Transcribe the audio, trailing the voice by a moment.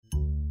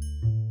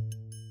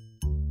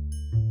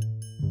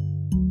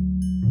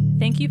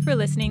you for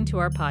listening to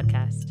our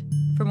podcast.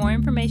 For more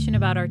information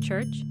about our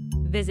church,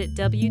 visit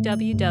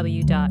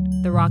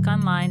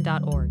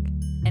www.therockonline.org.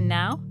 And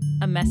now,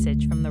 a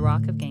message from the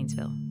Rock of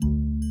Gainesville.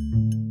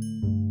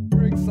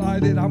 We're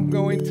excited. I'm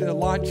going to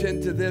launch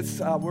into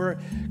this. We're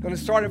going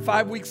to start a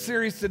 5-week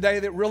series today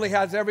that really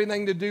has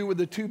everything to do with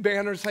the two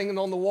banners hanging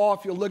on the wall.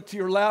 If you'll look to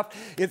your left,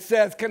 it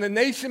says, "Can a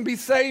nation be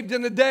saved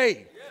in a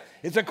day?"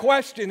 It's a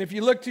question. If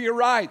you look to your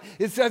right,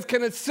 it says,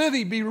 "Can a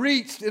city be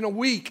reached in a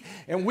week?"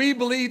 And we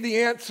believe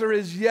the answer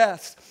is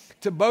yes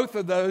to both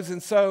of those.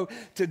 And so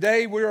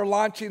today we are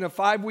launching a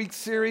 5-week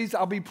series.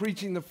 I'll be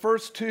preaching the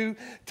first two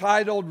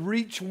titled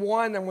Reach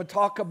One. I'm going to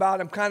talk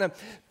about, I'm kind of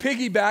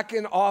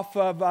piggybacking off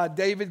of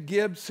David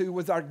Gibbs, who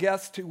was our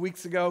guest 2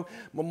 weeks ago,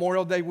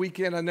 Memorial Day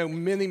weekend. I know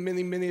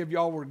many of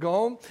y'all were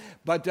gone,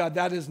 but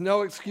that is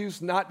no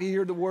excuse not to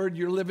hear the word.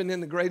 You're living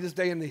in the greatest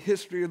day in the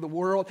history of the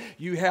world.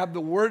 You have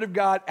the word of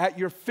God at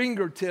your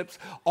fingertips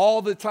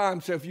all the time.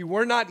 So if you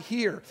were not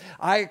here,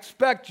 I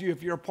expect you,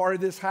 if you're a part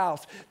of this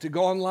house, to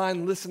go online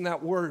and listen to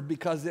that word,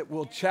 because it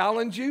will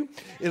challenge you,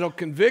 it'll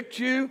convict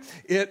you,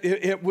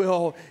 it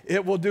will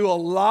do a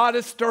lot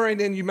of stirring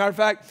in you. Matter of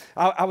fact,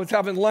 I was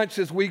having lunch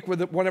this week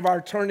with one of our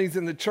attorneys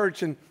in the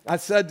church, and I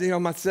said to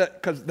him,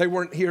 because they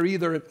weren't here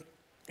either,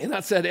 and I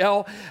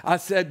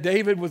said,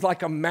 David was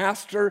like a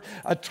master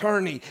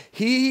attorney.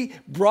 He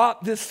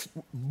brought this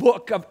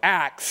book of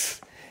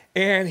Acts,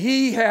 and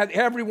he had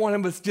every one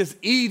of us just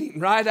eating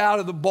right out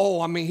of the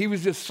bowl. I mean, he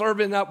was just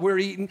serving up, we're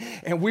eating,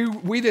 and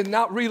we did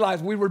not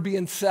realize we were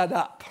being set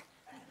up.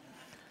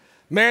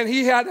 Man,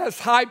 he had us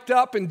hyped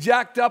up and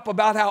jacked up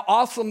about how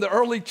awesome the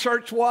early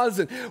church was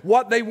and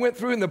what they went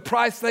through and the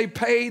price they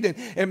paid.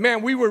 And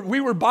man, we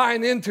were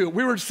buying into it.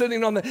 We were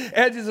sitting on the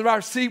edges of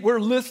our seat. We're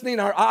listening.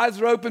 Our eyes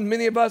were open.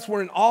 Many of us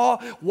were in awe.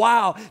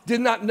 Wow.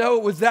 Did not know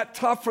it was that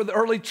tough for the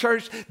early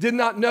church. Did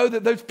not know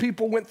that those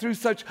people went through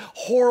such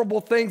horrible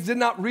things. Did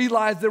not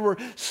realize there were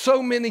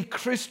so many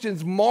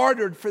Christians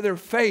martyred for their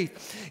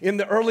faith in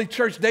the early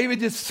church.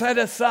 David just set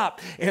us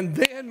up. And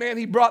then, man,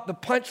 he brought the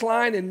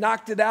punchline and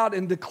knocked it out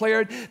and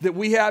declared that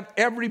we have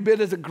every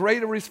bit as a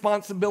greater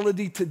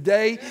responsibility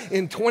today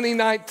in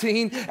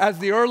 2019 as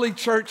the early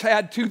church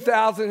had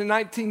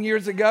 2019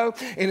 years ago.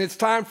 And it's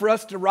time for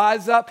us to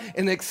rise up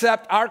and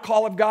accept our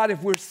call of God.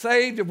 If we're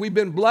saved, if we've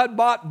been blood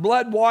bought,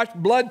 blood washed,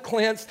 blood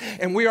cleansed,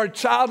 and we are a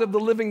child of the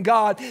living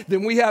God,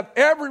 then we have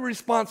every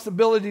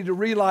responsibility to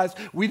realize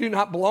we do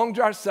not belong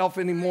to ourselves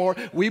anymore.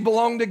 We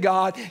belong to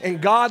God,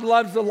 and God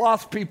loves the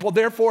lost people.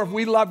 Therefore, if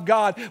we love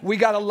God, we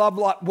got to love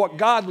what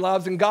God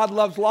loves, and God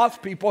loves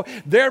lost people.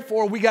 Therefore,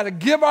 we got to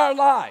give our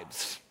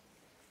lives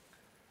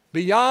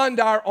beyond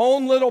our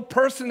own little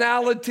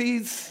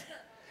personalities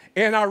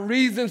and our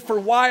reasons for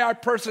why our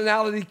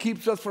personality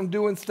keeps us from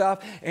doing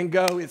stuff, and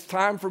go, it's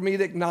time for me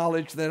to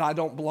acknowledge that I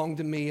don't belong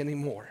to me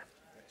anymore.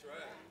 That's right.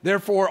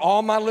 Therefore,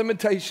 all my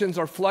limitations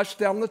are flushed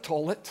down the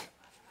toilet,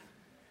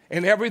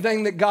 and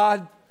everything that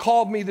God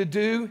called me to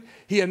do,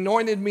 He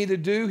anointed me to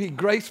do, He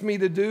graced me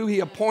to do, He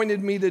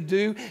appointed me to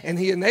do, and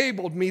He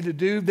enabled me to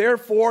do.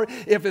 Therefore,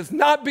 if it's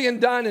not being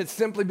done, it's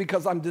simply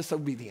because I'm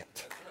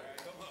disobedient.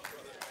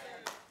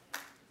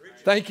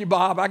 Thank you,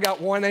 Bob. I got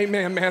one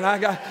amen, man.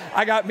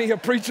 I got me a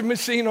preaching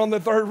machine on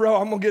the third row.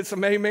 I'm going to get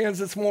some amens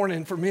this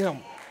morning from him.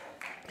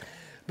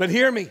 But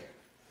hear me.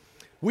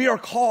 We are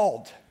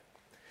called,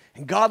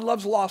 and God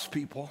loves lost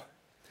people.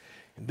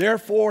 And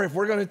therefore, if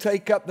we're going to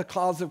take up the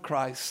cause of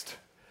Christ,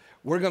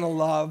 we're going to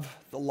love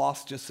the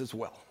lost just as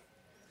well.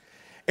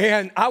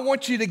 And I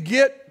want you to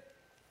get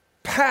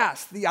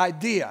past the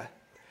idea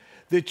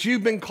that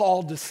you've been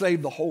called to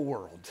save the whole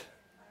world.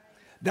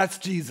 That's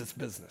Jesus'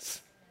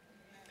 business.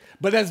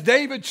 But as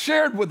David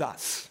shared with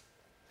us,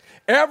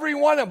 every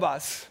one of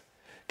us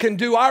can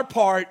do our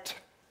part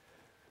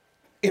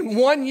in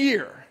 1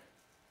 year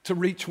to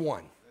reach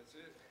one.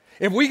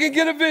 If we can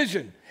get a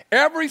vision,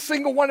 every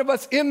single one of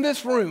us in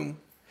this room,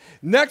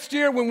 next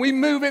year when we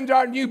move into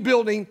our new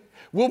building,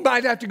 we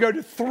might have to go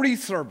to 3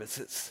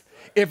 services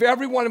if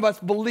every one of us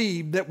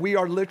believe that we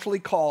are literally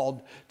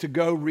called to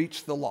go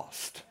reach the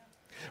lost.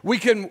 We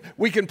can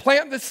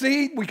plant the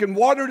seed, we can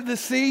water the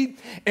seed,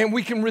 and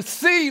we can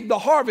receive the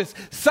harvest.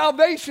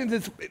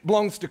 Salvation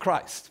belongs to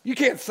Christ. You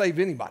can't save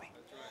anybody.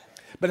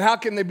 But how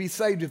can they be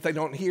saved if they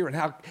don't hear? And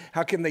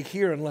how can they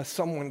hear unless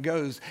someone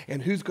goes?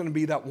 And who's going to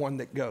be that one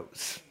that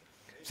goes?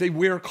 See,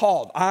 we're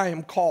called. I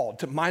am called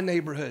to my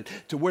neighborhood,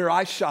 to where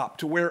I shop,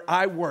 to where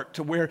I work,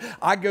 to where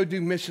I go do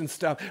mission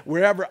stuff.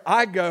 Wherever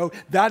I go,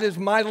 that is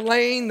my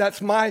lane.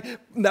 That's my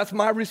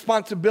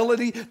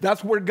responsibility.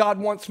 That's where God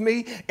wants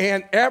me.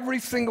 And every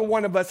single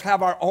one of us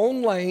have our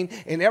own lane,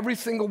 and every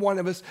single one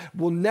of us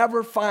will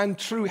never find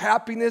true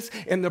happiness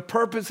in the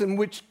purpose in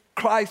which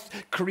Christ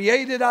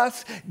created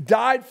us,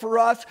 died for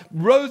us,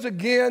 rose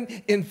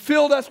again, and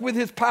filled us with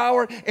his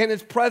power and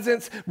his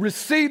presence,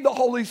 received the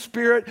Holy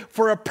Spirit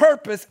for a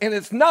purpose. And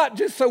it's not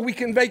just so we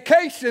can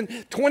vacation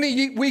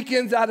 20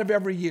 weekends out of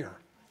every year.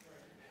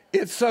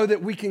 It's so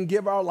that we can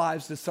give our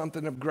lives to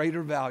something of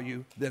greater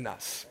value than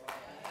us.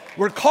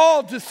 We're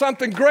called to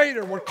something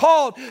greater. We're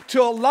called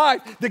to a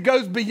life that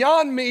goes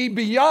beyond me,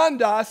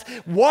 beyond us.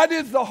 What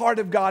is the heart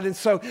of God? And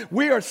so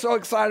we are so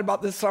excited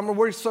about this summer.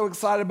 We're so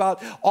excited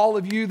about all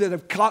of you that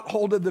have caught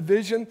hold of the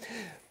vision.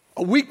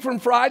 A week from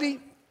Friday,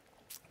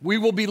 we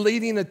will be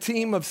leading a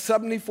team of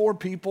 74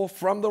 people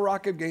from the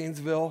Rock of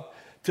Gainesville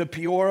to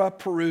Piura,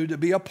 Peru, to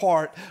be a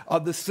part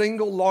of the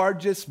single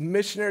largest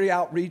missionary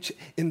outreach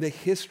in the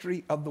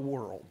history of the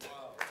world.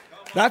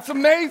 That's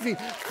amazing.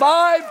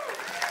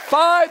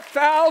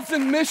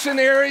 5,000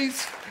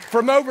 missionaries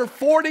from over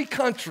 40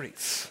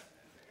 countries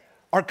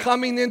are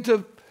coming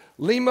into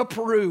Lima,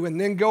 Peru,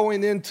 and then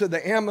going into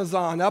the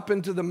Amazon, up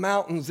into the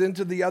mountains,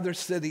 into the other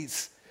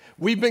cities.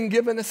 We've been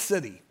given a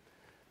city,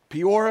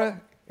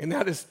 Piura, and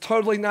that is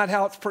totally not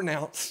how it's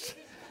pronounced.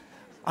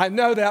 I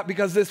know that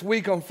because this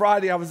week on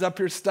Friday, I was up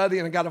here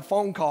studying and got a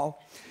phone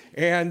call.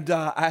 And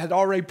I had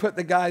already put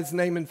the guy's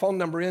name and phone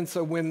number in,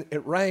 so when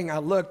it rang, I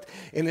looked,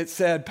 and it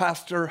said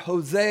Pastor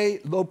Jose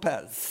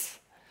Lopez.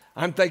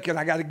 I'm thinking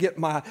I got to get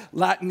my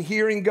Latin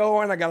hearing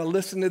going. I got to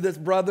listen to this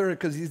brother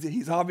because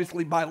he's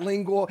obviously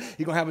bilingual.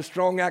 He's going to have a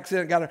strong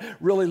accent. Got to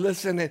really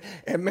listen.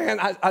 And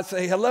man, I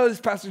say, hello, this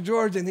is Pastor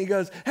George. And he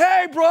goes,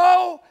 hey,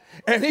 bro.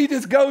 And he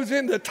just goes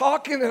into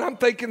talking, and I'm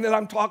thinking that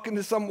I'm talking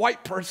to some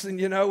white person,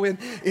 you know,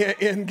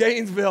 in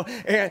Gainesville.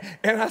 And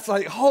I was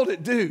like, hold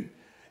it, dude.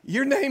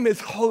 Your name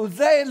is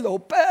Jose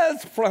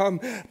Lopez from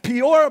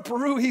Piura,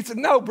 Peru. He said,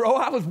 no, bro,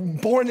 I was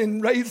born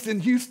and raised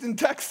in Houston,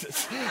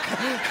 Texas.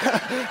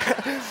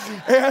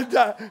 And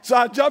so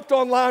I jumped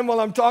online while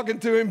I'm talking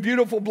to him.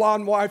 Beautiful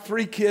blonde wife,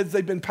 3 kids.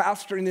 They've been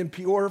pastoring in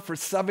Piura for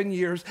 7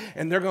 years,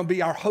 and they're going to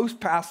be our host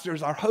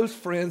pastors, our host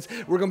friends.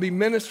 We're going to be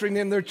ministering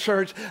in their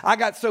church. I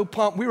got so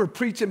pumped. We were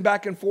preaching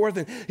back and forth,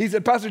 and he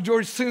said, Pastor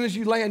George, as soon as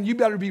you land, you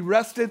better be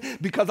rested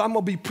because I'm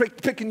going to be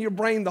picking your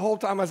brain the whole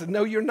time. I said,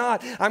 no, you're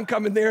not. I'm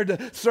coming there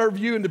to serve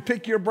you and to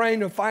pick your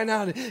brain and find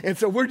out. And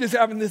so we're just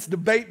having this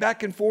debate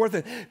back and forth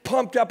and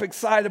pumped up,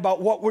 excited about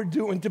what we're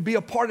doing to be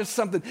a part of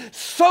something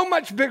so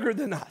much bigger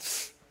than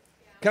us.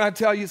 Can I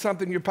tell you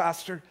something, your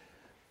pastor?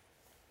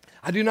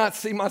 I do not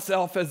see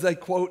myself as a,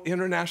 quote,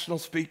 international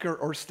speaker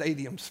or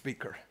stadium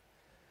speaker.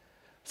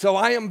 So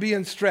I am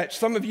being stretched.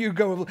 Some of you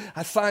go,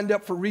 I signed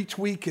up for Reach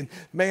Week, and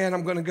man,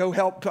 I'm going to go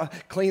help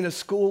clean a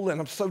school,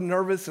 and I'm so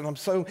nervous, and I'm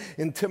so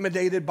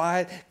intimidated by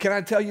it. Can I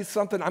tell you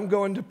something? I'm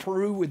going to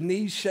Peru with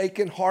knees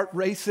shaking, heart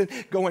racing,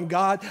 going,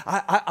 God,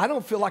 I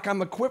don't feel like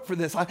I'm equipped for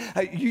this.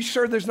 You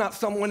sure there's not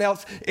someone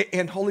else?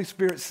 And Holy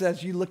Spirit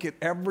says, you look at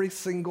every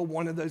single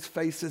one of those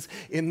faces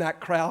in that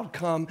crowd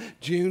come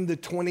June the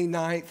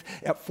 29th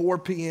at 4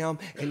 p.m.,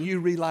 and you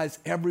realize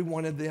every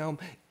one of them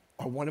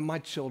are one of my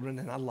children,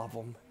 and I love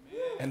them.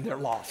 And they're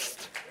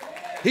lost.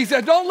 He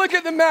said, don't look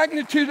at the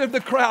magnitude of the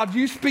crowd.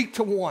 You speak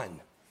to one.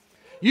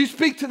 You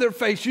speak to their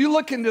face. You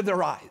look into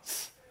their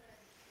eyes.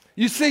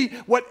 You see,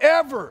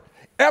 whatever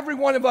every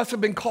one of us have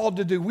been called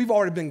to do, we've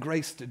already been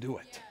graced to do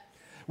it.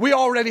 We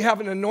already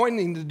have an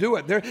anointing to do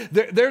it.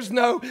 There's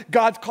no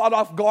God's caught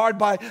off guard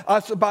by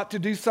us about to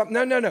do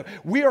something. No.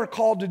 We are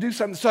called to do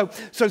something.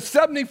 So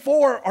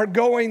 74 are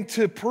going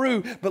to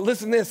Peru. But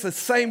listen to this. The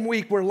same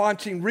week, we're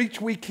launching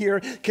Reach Week here.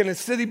 Can a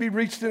city be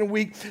reached in a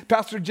week?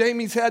 Pastor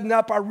Jamie's heading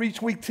up our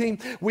Reach Week team.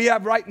 We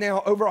have right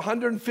now over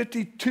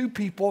 152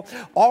 people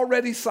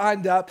already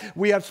signed up.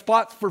 We have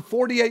spots for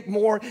 48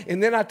 more.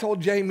 And then I told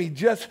Jamie,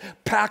 just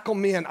pack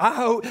them in.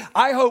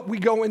 I hope we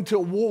go into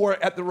war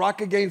at the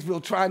Rock of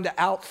Gainesville trying to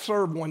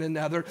outserve one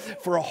another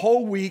for a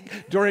whole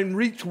week during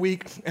Reach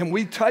Week, and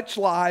we touch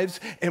lives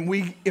and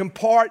we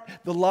impart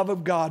the love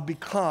of God,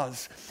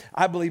 because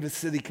I believe a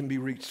city can be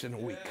reached in a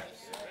week.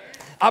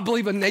 I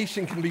believe a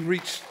nation can be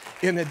reached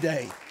in a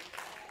day.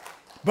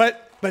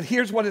 But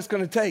here's what it's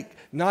going to take.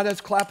 Not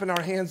us clapping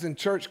our hands in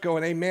church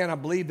going, amen, I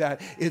believe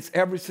that. It's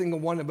every single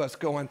one of us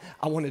going,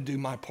 I want to do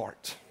my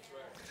part.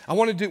 I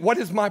want to do, what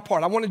is my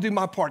part? I want to do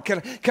my part.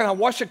 Can I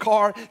wash a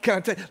car? Can I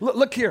take,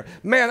 look here.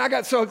 Man, I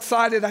got so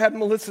excited. I had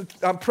Melissa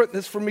print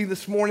this for me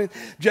this morning.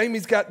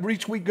 Jamie's got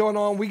Reach Week going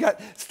on. We got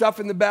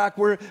stuff in the back.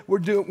 We're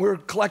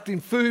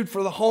collecting food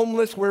for the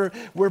homeless. We're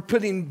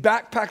putting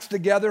backpacks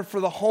together for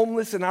the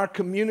homeless in our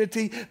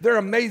community. They're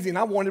amazing.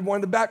 I wanted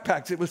one of the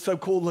backpacks. It was so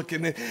cool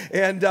looking.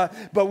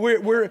 But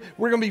we're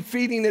going to be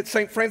feeding at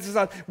St. Francis.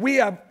 We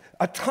have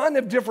a ton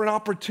of different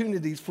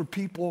opportunities for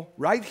people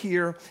right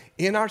here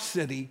in our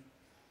city.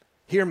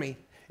 Hear me,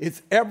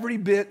 it's every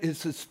bit as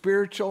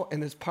spiritual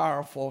and as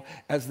powerful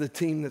as the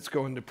team that's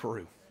going to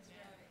Peru.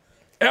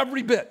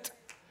 Every bit.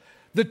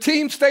 The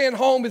team staying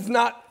home is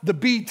not the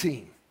B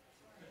team.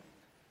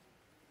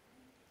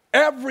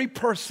 Every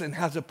person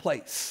has a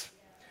place.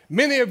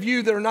 Many of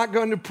you that are not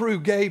going to Peru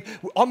gave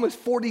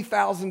almost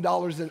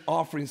 $40,000 in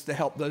offerings to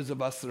help those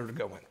of us that are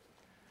going.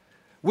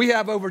 We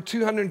have over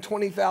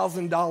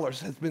 $220,000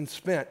 has been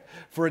spent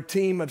for a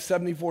team of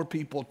 74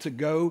 people to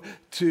go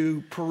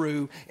to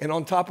Peru. And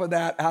on top of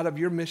that, out of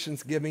your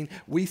missions giving,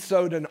 we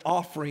sowed an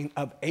offering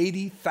of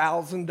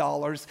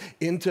 $80,000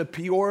 into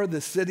Peoria, the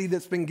city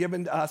that's been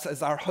given to us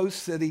as our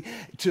host city,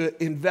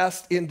 to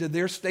invest into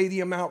their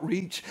stadium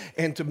outreach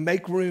and to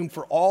make room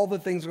for all the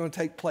things that are going to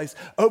take place.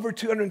 Over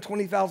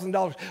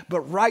 $220,000.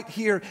 But right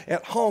here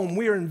at home,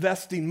 we are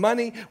investing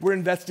money, we're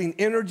investing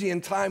energy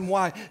and time.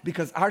 Why?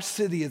 Because our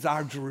city is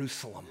our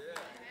Jerusalem.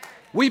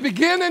 We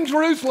begin in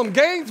Jerusalem.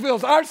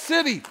 Gainesville's our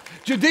city.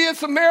 Judea and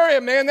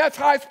Samaria, man, that's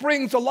High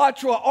Springs,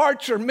 Alachua,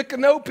 Archer,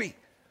 Micanopy.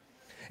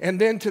 And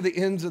then to the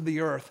ends of the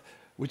earth,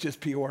 which is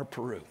Peoria,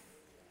 Peru.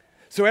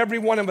 So every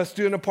one of us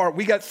doing a part.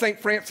 We got St.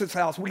 Francis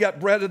House. We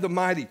got Bread of the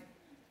Mighty.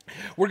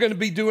 We're going to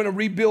be doing a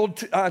rebuild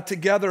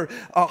together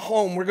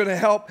home. We're going to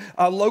help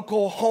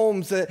local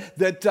homes,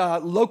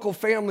 local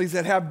families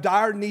that have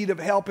dire need of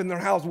help in their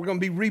house. We're going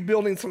to be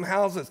rebuilding some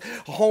houses,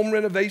 a home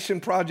renovation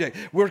project.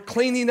 We're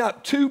cleaning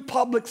up 2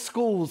 public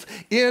schools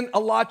in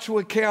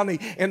Alachua County,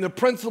 and the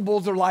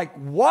principals are like,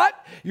 what?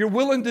 You're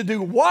willing to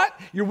do what?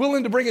 You're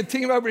willing to bring a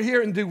team over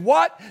here and do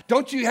what?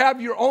 Don't you have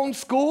your own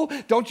school?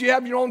 Don't you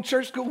have your own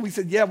church school? We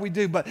said, yeah, we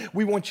do, but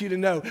we want you to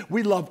know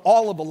we love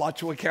all of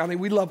Alachua County.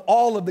 We love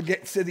all of the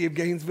city of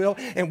Gainesville,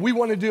 and we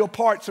want to do a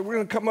part, so we're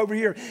going to come over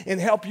here and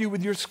help you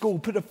with your school,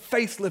 put a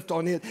facelift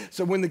on it,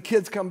 so when the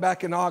kids come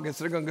back in August,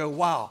 they're going to go,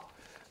 wow,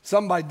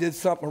 somebody did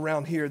something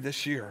around here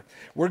this year.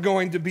 We're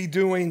going to be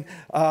doing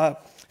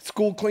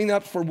school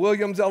cleanups for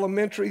Williams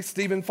Elementary,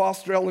 Stephen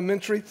Foster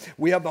Elementary.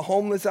 We have the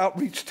homeless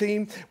outreach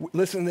team.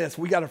 Listen to this.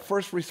 We got a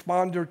first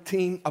responder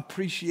team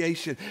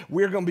appreciation.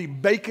 We're going to be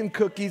baking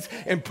cookies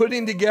and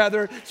putting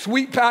together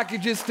sweet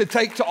packages to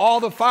take to all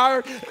the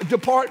fire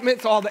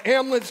departments, all the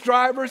ambulance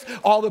drivers,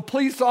 all the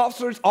police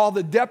officers, all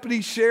the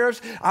deputy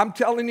sheriffs. I'm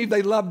telling you,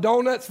 they love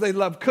donuts. They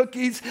love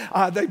cookies.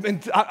 I've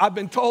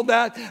been told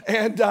that.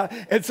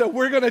 And so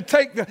we're going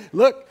to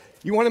look,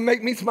 you want to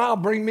make me smile?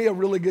 Bring me a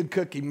really good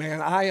cookie,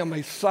 man. I am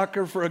a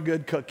sucker for a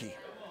good cookie.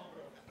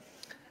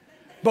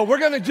 But we're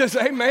going to just,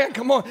 hey, man,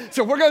 come on.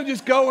 So we're going to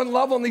just go and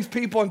love on these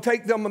people and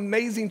take them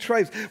amazing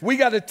trays. We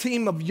got a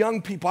team of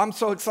young people. I'm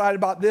so excited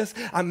about this.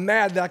 I'm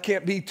mad that I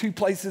can't be 2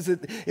 places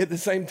at the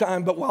same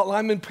time. But while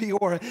I'm in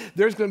Peoria,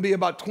 there's going to be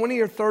about 20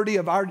 or 30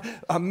 of our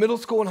middle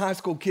school and high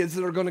school kids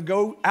that are going to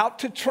go out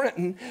to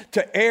Trenton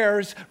to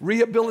Ayers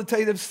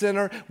Rehabilitative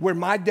Center, where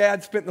my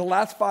dad spent the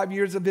last 5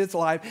 years of his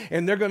life.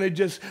 And they're going to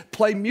just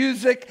play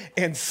music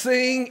and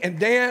sing and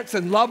dance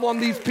and love on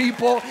these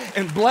people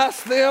and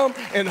bless them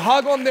and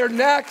hug on their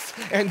neck.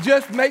 And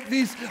just make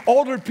these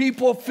older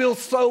people feel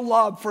so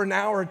loved for an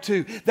hour or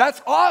 2.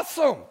 That's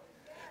awesome.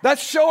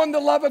 That's showing the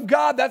love of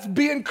God. That's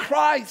being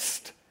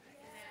Christ.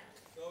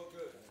 So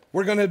good.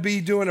 We're going to be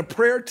doing a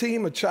prayer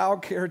team, a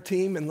child care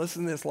team, and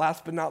listen to this,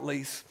 last but not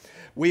least,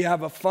 we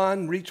have a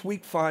fund, Reach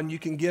Week fund. You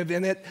can give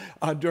in it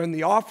during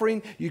the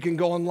offering. You can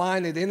go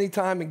online at any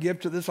time and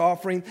give to this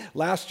offering.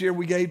 Last year,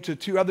 we gave to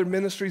 2 other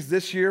ministries.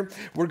 This year,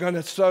 we're going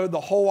to sow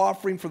the whole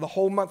offering for the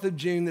whole month of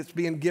June that's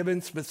being given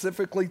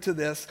specifically to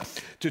this,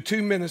 to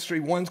 2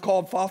 ministries. One's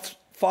called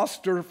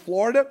Foster,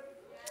 Florida,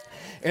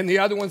 and the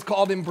other one's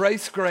called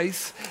Embrace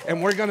Grace.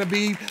 And we're going to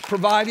be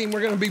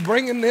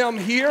bringing them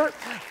here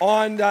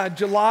on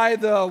July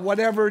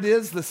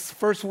the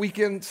first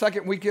weekend,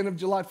 second weekend of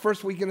July,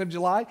 first weekend of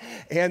July.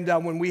 And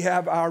when we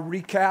have our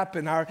recap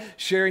and our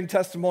sharing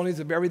testimonies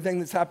of everything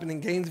that's happened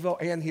in Gainesville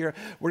and here,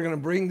 we're going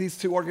to bring these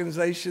 2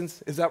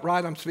 organizations. Is that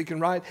right? I'm speaking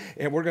right.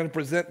 And we're going to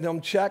present them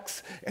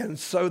checks and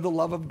sow the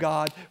love of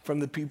God from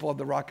the people of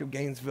the Rock of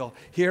Gainesville.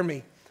 Hear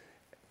me.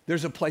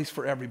 There's a place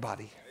for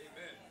everybody.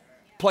 Amen.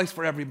 Place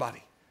for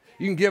everybody.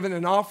 You can give in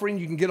an offering.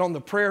 You can get on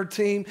the prayer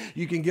team.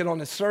 You can get on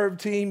the serve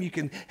team. You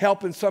can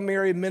help in some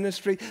area of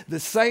ministry. The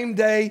same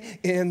day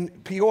in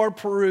Peoria,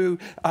 Peru,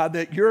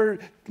 that your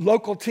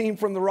local team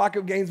from the Rock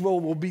of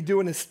Gainesville will be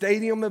doing a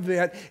stadium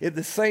event. At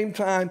the same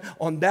time,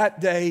 on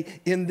that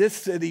day in this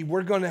city,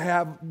 we're going to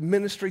have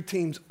ministry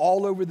teams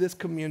all over this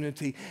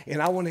community.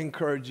 And I want to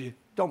encourage you,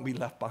 don't be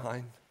left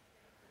behind.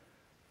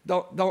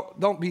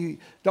 Don't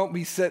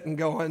be sitting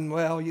going,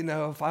 well, you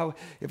know,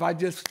 if I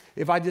just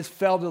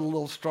felt it a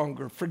little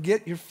stronger.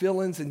 Forget your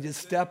feelings and just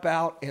step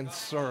out and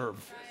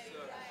serve.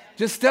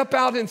 Just step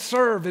out and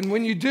serve. And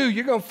when you do,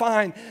 you're going to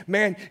find,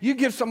 man, you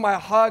give somebody a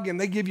hug and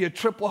they give you a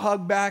triple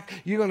hug back.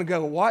 You're going to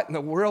go, what in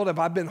the world have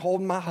I been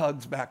holding my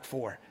hugs back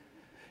for?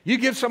 You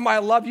give somebody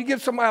a love, you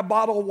give somebody a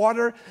bottle of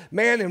water,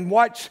 man, and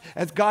watch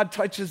as God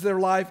touches their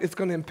life. It's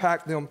going to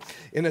impact them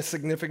in a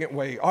significant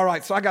way. All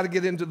right, so I got to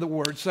get into the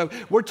word. So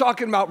we're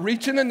talking about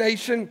reaching a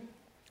nation.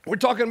 We're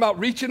talking about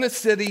reaching a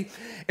city.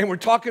 And we're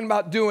talking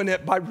about doing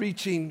it by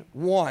reaching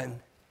one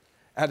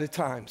at a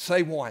time.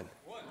 Say one.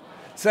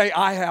 Say,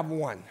 I have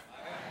one.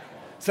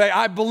 Say,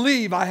 I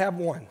believe I have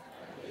one.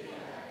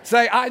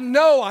 Say, I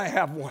know I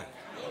have one.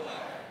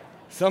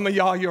 Some of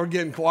y'all, you're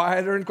getting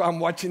quieter and I'm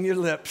watching your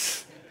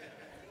lips.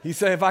 You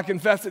say, if I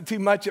confess it too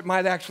much, it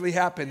might actually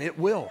happen. It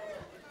will.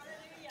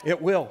 It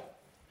will.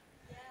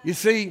 You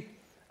see,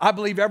 I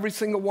believe every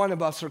single one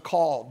of us are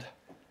called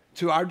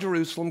to our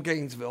Jerusalem,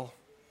 Gainesville,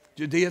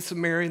 Judea,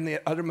 Samaria, and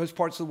the uttermost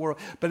parts of the world.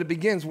 But it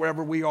begins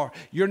wherever we are.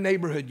 Your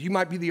neighborhood. You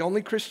might be the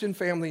only Christian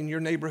family in your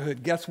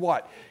neighborhood. Guess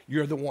what?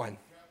 You're the one.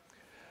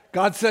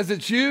 God says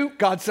it's you.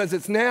 God says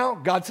it's now.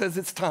 God says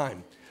it's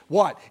time.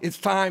 What? It's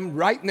time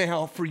right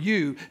now for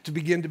you to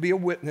begin to be a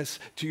witness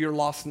to your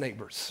lost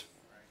neighbors.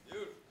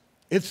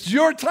 It's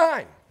your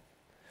time.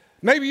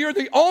 Maybe you're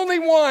the only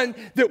one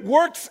that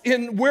works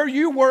in where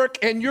you work,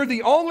 and you're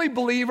the only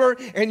believer,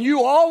 and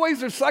you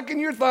always are sucking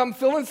your thumb,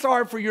 feeling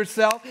sorry for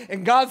yourself,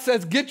 and God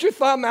says, get your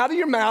thumb out of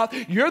your mouth.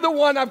 You're the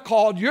one I've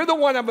called. You're the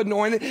one I've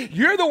anointed.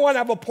 You're the one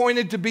I've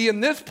appointed to be in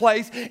this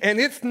place,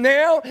 and it's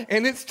now,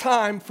 and it's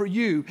time for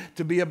you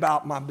to be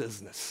about my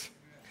business.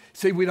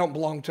 See, we don't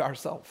belong to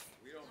ourselves.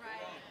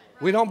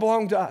 We don't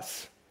belong to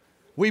us.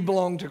 We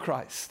belong to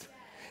Christ.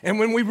 And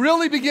when we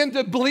really begin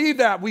to believe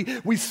that,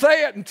 we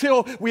say it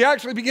until we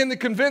actually begin to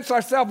convince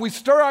ourselves. We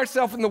stir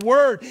ourselves in the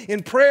Word,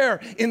 in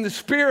prayer, in the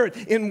Spirit,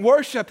 in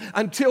worship,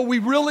 until we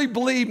really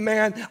believe,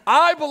 man,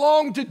 I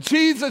belong to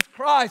Jesus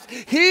Christ.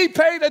 He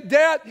paid a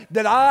debt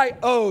that I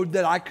owed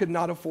that I could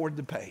not afford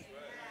to pay.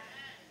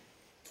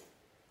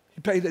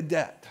 He paid a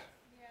debt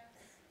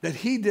that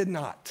he did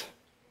not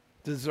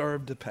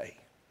deserve to pay.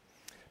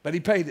 But he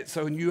paid it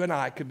so you and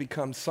I could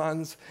become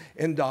sons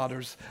and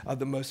daughters of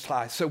the Most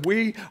High. So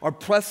we are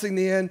pressing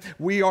in.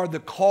 We are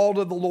the called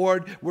of the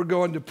Lord. We're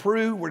going to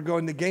Peru. We're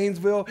going to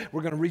Gainesville.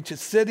 We're going to reach a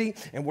city,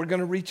 and we're going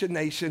to reach a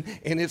nation.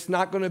 And it's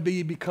not going to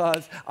be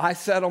because I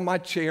sat on my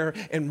chair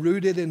and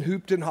rooted and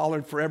hooped and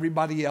hollered for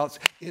everybody else.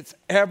 It's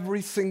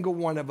every single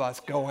one of us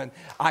going,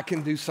 I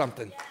can do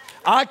something.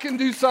 I can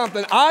do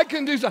something. I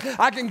can do something.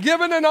 I can give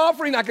in an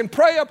offering. I can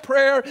pray a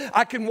prayer.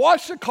 I can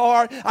wash a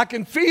car. I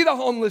can feed a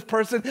homeless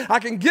person. I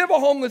can give a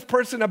homeless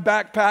person a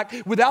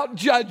backpack without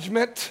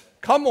judgment.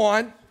 Come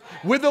on.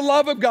 With the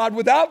love of God,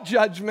 without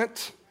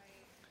judgment.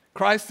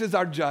 Christ is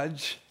our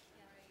judge.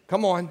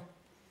 Come on.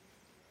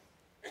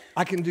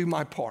 I can do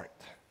my part,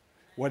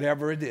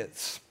 whatever it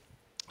is.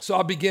 So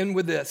I'll begin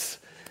with this.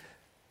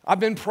 I've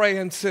been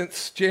praying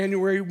since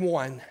January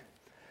 1.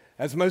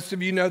 As most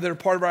of you know that are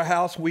part of our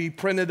house, we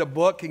printed a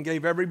book and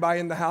gave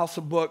everybody in the house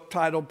a book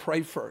titled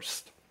Pray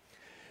First.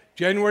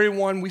 January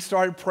 1, we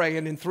started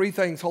praying, and three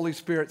things Holy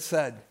Spirit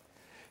said.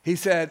 He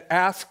said,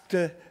 ask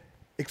to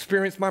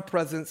experience my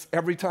presence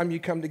every time you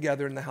come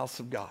together in the house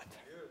of God.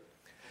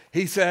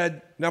 He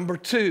said, number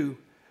 2,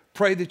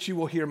 pray that you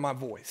will hear my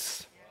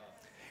voice.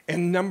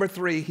 And number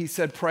 3, he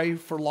said, pray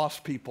for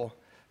lost people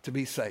to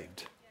be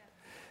saved.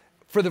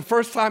 For the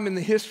first time in the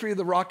history of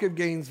the Rock of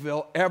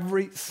Gainesville,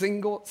 every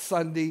single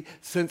Sunday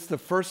since the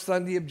first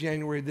Sunday of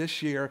January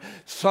this year,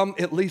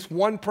 at least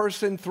one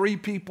person, 3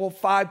 people,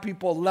 5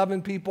 people,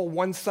 11 people,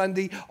 one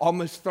Sunday,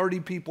 almost 30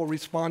 people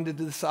responded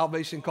to the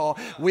salvation call.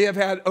 We have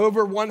had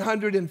over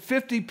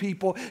 150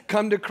 people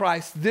come to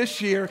Christ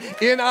this year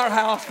in our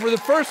house for the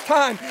first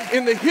time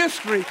in the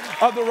history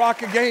of the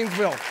Rock of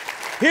Gainesville.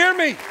 Hear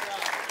me.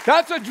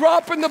 That's a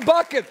drop in the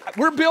bucket.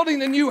 We're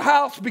building a new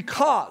house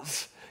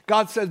because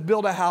God says,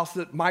 build a house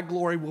that my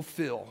glory will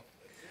fill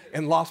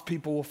and lost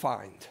people will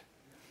find.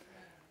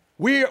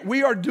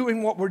 We are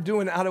doing what we're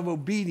doing out of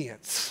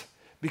obedience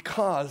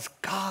because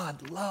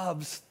God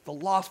loves the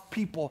lost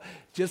people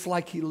just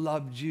like he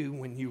loved you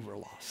when you were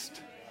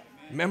lost.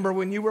 Remember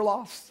when you were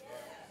lost?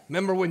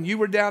 Remember when you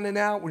were down and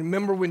out?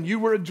 Remember when you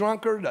were a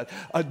drunkard,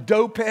 a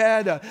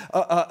dopehead,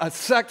 a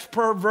sex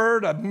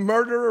pervert, a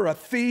murderer, a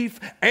thief,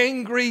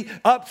 angry,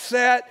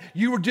 upset?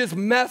 You were just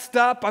messed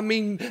up. I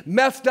mean,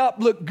 messed up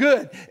looked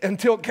good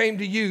until it came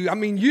to you. I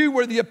mean, you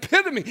were the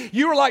epitome.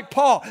 You were like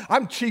Paul.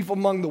 I'm chief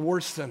among the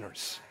worst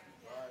sinners.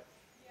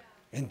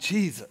 And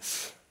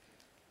Jesus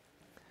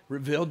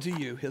revealed to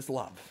you his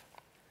love.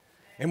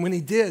 And when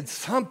he did,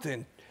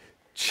 something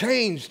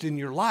changed in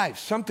your life.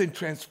 Something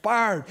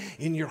transpired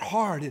in your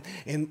heart.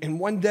 And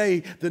one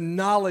day, the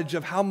knowledge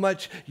of how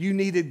much you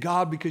needed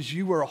God because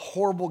you were a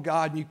horrible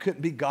God and you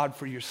couldn't be God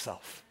for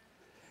yourself.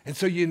 And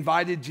so you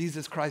invited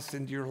Jesus Christ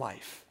into your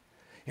life.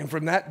 And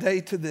from that day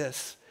to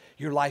this,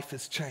 your life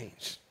has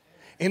changed.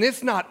 And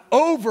it's not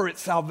over at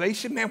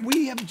salvation. Man,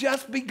 we have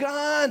just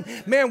begun.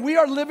 Man, we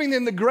are living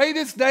in the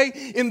greatest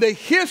day in the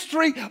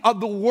history of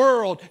the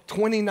world,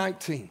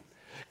 2019.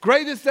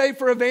 Greatest day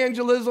for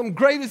evangelism,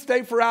 greatest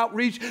day for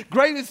outreach,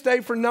 greatest day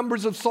for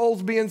numbers of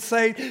souls being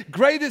saved,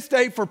 greatest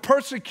day for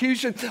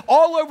persecution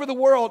all over the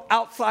world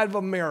outside of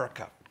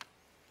America.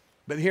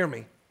 But hear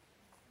me.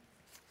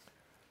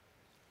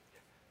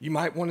 You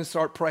might want to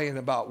start praying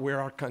about where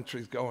our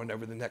country's going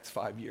over the next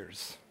 5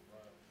 years.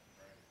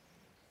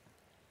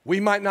 We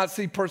might not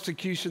see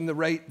persecution the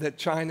rate that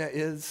China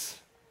is,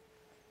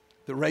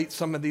 the rate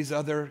some of these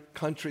other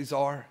countries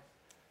are.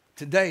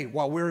 Today,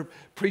 while we're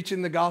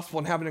preaching the gospel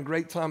and having a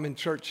great time in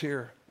church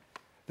here,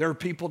 there are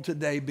people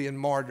today being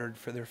martyred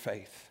for their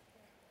faith.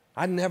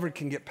 I never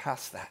can get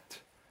past that.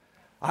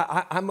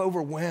 I'm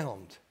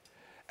overwhelmed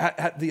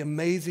at the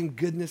amazing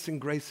goodness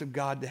and grace of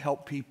God to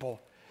help people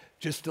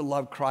just to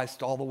love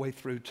Christ all the way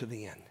through to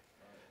the end.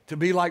 to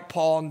be like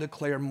Paul and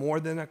declare more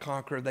than a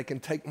conqueror. They can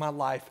take my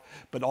life,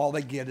 but all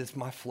they get is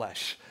my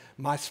flesh.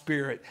 My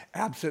spirit,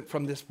 absent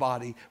from this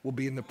body, will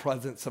be in the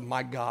presence of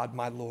my God,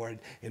 my Lord,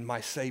 and my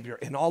Savior.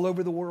 And all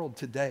over the world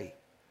today.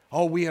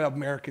 Oh, we are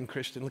American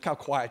Christian. Look how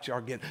quiet you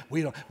are getting.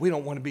 We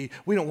don't want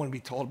to be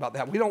told about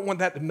that. We don't want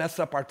that to mess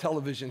up our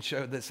television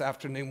show this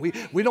afternoon.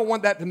 We don't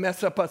want that to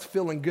mess up us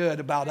feeling good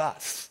about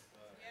us.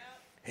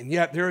 And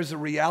yet there is a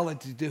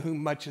reality: to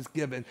whom much is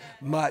given,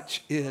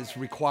 much is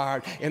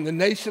required. And the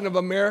nation of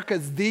America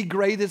is the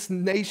greatest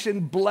nation,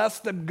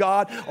 blessed of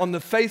God, on the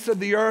face of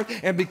the earth.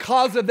 And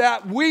because of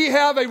that, we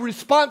have a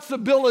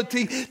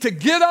responsibility to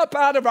get up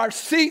out of our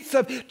seats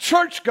of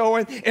church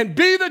going and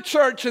be the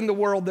church in the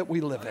world that we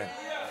live in.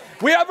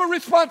 We have a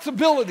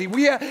responsibility.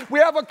 We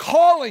have a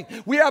calling.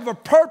 We have a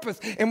purpose.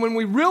 And when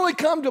we really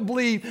come to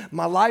believe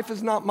my life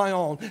is not my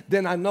own,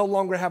 then I no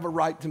longer have a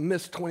right to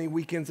miss 20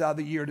 weekends out of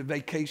the year to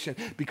vacation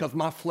because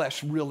my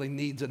flesh really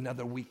needs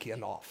another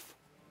weekend off.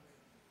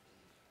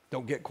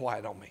 Don't get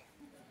quiet on me.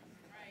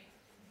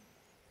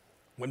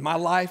 When my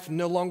life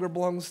no longer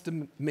belongs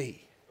to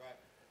me,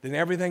 then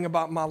everything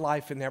about my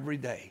life and every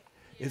day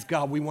is,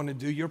 God, we want to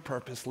do your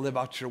purpose, live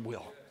out your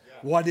will.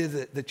 What is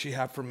it that you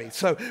have for me?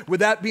 So with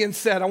that being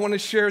said, I want to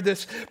share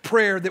this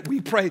prayer that we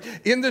prayed.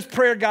 In this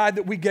prayer guide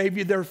that we gave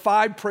you, there are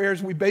 5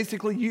 prayers. We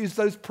basically use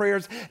those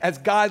prayers as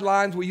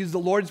guidelines. We use the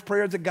Lord's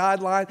Prayer as a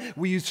guideline.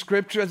 We use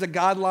Scripture as a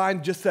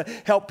guideline just to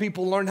help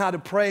people learn how to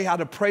pray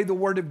the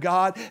Word of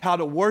God, how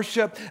to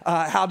worship,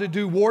 how to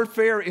do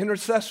warfare,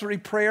 intercessory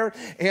prayer.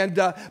 And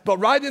but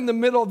right in the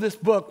middle of this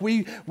book,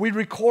 we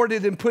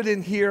recorded and put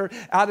in here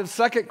out of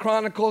 2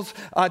 Chronicles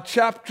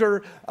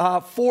chapter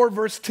 4,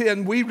 verse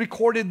 10, we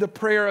recorded the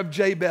prayer of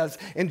Jabez.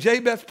 And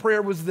Jabez's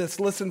prayer was this.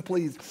 Listen,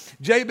 please.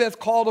 Jabez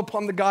called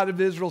upon the God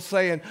of Israel,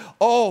 saying,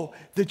 "Oh,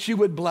 that you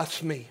would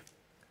bless me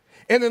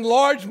and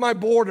enlarge my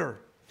border,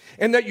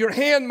 and that your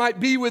hand might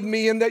be with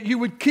me, and that you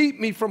would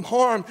keep me from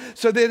harm,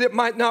 so that it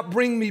might not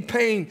bring me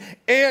pain."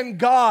 And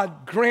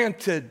God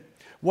granted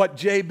what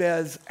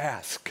Jabez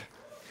asked.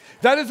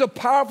 That is a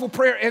powerful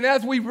prayer. And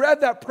as we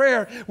read that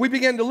prayer, we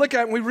began to look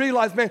at it and we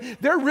realized, man,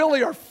 there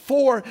really are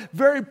 4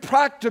 very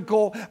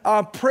practical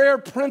prayer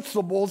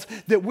principles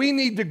that we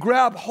need to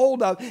grab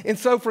hold of. And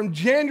so from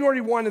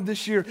January 1 of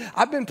this year,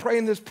 I've been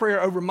praying this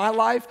prayer over my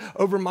life,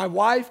 over my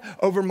wife,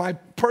 over my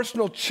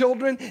personal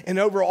children, and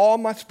over all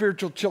my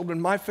spiritual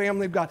children, my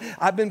family of God.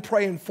 I've been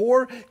praying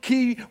 4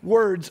 key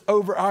words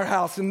over our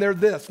house, and they're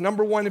this.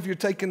 Number 1, if you're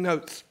taking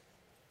notes,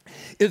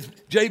 is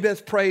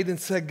Jabez prayed and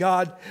said,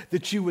 "God,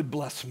 that you would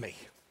bless me."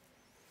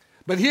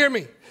 But hear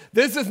me,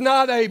 this is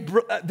not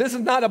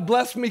a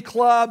bless me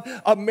club,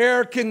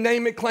 American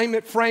name it, claim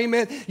it, frame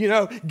it,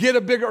 get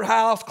a bigger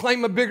house,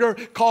 claim a bigger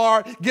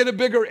car, get a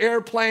bigger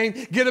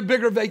airplane, get a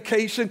bigger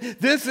vacation.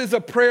 This is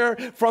a prayer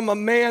from a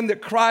man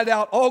that cried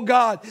out, "Oh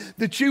God,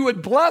 that you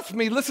would bless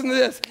me," listen to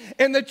this,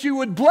 "and that you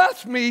would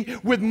bless me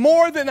with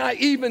more than I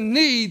even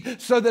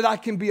need so that I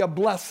can be a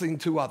blessing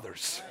to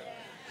others."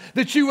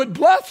 That you would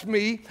bless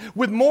me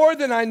with more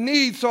than I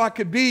need so I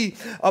could be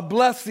a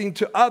blessing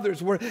to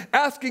others. We're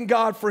asking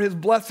God for his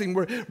blessing.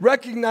 We're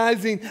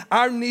recognizing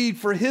our need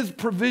for his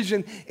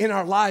provision in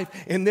our life.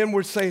 And then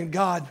we're saying,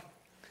 "God,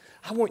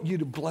 I want you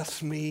to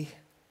bless me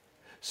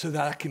so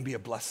that I can be a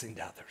blessing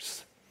to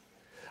others.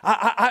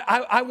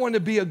 I want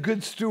to be a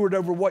good steward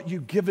over what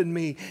you've given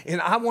me.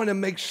 And I want to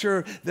make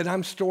sure that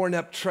I'm storing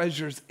up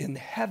treasures in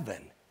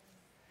heaven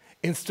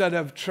instead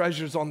of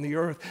treasures on the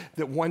earth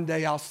that one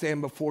day I'll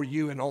stand before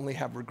you and only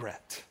have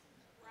regret."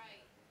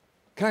 Right.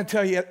 Can I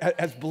tell you,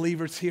 as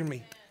believers, hear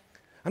me.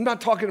 I'm not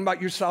talking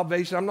about your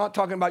salvation. I'm not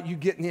talking about you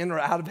getting in or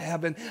out of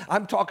heaven.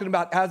 I'm talking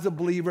about as a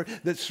believer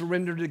that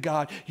surrendered to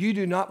God. You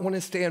do not want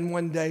to stand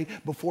one day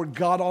before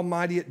God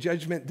Almighty at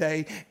Judgment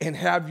Day and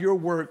have your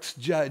works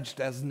judged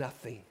as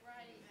nothing.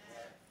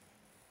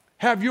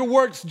 Have your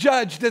works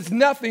judged as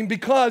nothing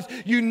because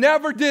you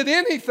never did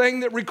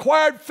anything that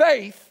required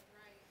faith.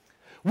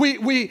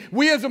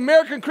 We as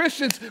American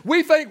Christians,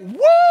 we think,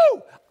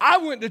 "Woo, I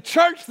went to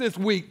church this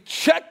week.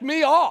 Check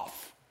me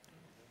off."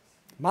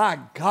 My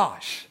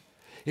gosh.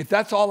 If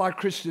that's all our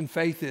Christian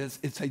faith is,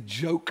 it's a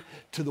joke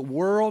to the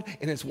world,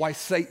 and it's why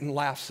Satan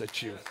laughs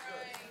at you.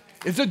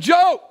 It's a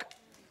joke.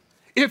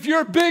 If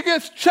your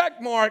biggest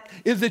check mark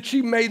is that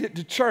you made it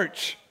to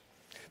church.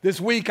 This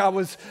week I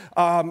was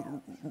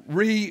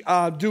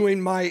redoing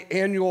my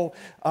annual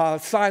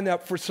sign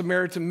up for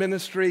Samaritan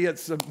Ministry.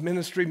 It's a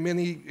ministry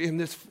many in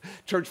this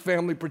church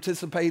family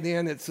participate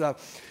in. It's a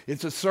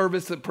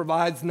service that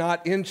provides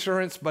not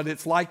insurance, but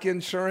it's like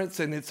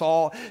insurance, and it's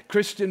all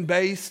Christian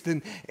based.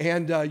 And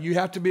you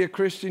have to be a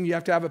Christian. You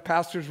have to have a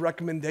pastor's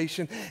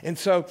recommendation. And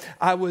so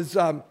I was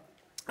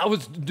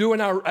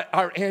doing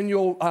our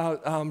annual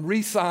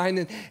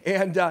re-sign,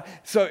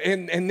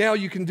 and now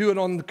you can do it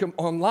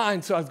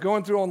online. So I was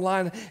going through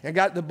online and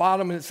got to the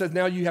bottom, and it says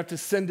now you have to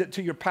send it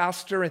to your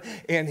pastor,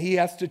 and he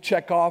has to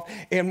check off.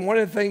 And one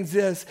of the things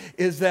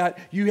is that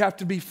you have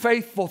to be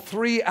faithful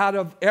 3 out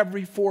of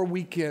every 4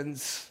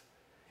 weekends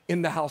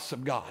in the house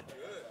of God.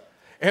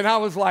 And I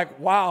was like,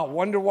 wow,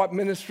 wonder what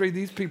ministry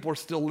these people are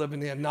still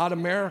living in, not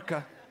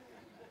America.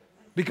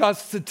 Because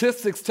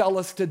statistics tell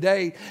us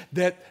today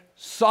that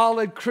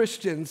solid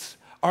Christians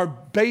are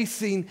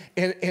basing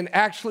and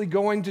actually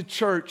going to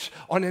church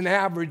on an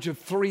average of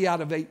 3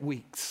 out of 8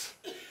 weeks.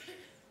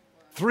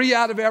 3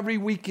 out of every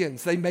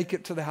weekends, they make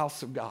it to the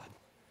house of God.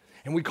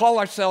 And we call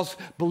ourselves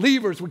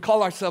believers, we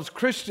call ourselves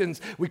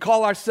Christians, we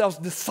call ourselves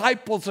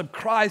disciples of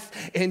Christ.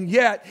 And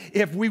yet,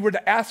 if we were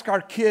to ask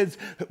our kids,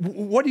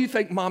 what do you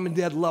think mom and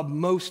dad love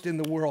most in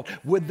the world?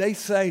 Would they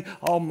say,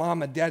 oh,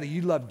 mom and daddy,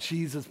 you love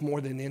Jesus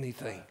more than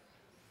anything?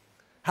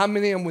 How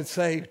many of them would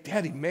say,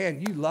 daddy,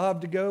 man, you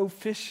love to go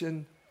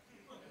fishing?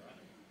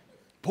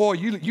 Boy,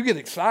 you get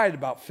excited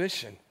about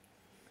fishing.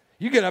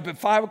 You get up at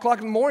 5 o'clock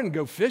in the morning and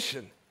go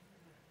fishing.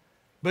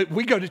 But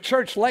we go to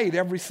church late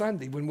every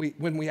Sunday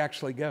when we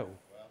actually go.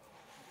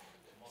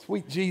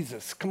 Sweet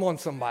Jesus. Come on,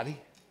 somebody.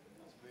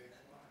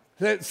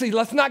 See,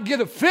 let's not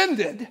get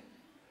offended.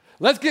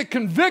 Let's get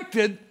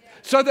convicted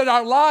so that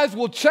our lives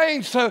will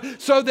change, so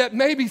that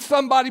maybe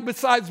somebody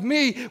besides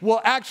me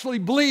will actually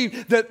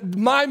believe that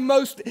my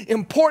most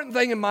important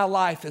thing in my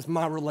life is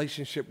my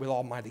relationship with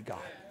Almighty God.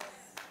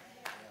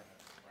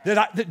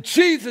 That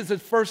Jesus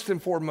is first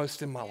and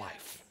foremost in my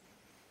life.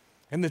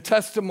 And the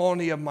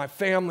testimony of my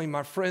family,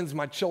 my friends,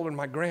 my children,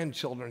 my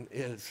grandchildren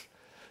is,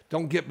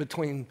 don't get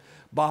between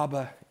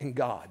Baba and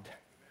God.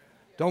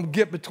 Don't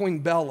get between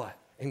Bella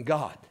and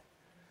God.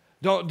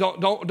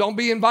 Don't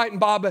be inviting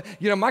Baba.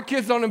 You know, my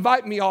kids don't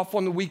invite me off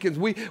on the weekends.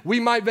 We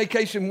might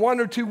vacation 1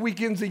 or 2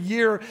 weekends a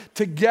year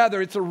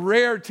together. It's a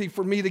rarity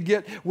for me to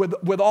get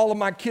with all of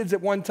my kids at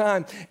one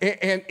time.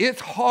 And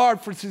it's hard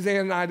for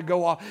Suzanne and I to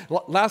go off.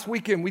 Last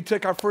weekend, we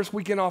took our first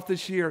weekend off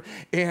this year.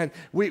 And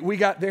we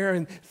got there,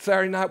 and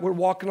Saturday night, we're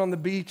walking on the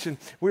beach. And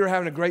we were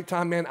having a great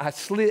time, man. I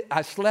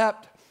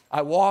slept,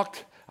 I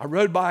walked, I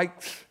rode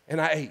bikes, and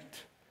I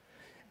ate.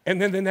 And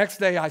then the next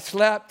day, I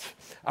slept,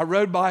 I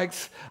rode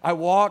bikes, I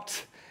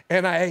walked,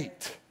 and I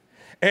ate.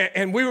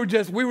 And we were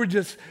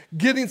just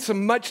getting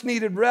some much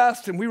needed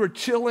rest, and we were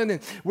chilling, and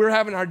we were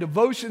having our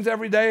devotions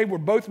every day. We're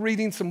both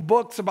reading some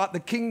books about the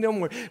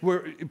kingdom.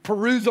 We're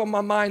peruse on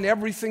my mind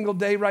every single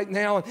day right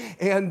now.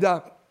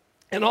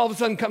 And all of a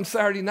sudden comes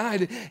Saturday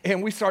night,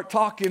 and we start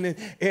talking,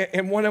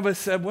 and one of us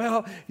said,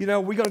 well, you know,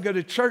 we're going to go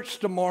to church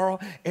tomorrow.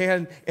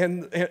 And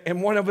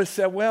one of us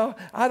said, well,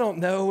 I don't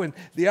know. And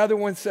the other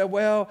one said,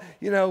 well,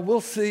 you know,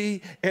 we'll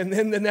see. And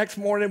then the next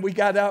morning we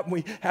got up and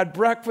we had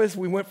breakfast.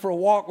 We went for a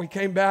walk. We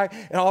came back,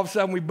 and all of a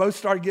sudden we both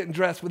started getting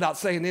dressed without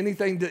saying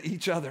anything to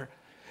each other.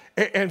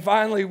 And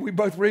finally we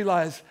both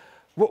realized,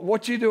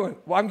 what you doing?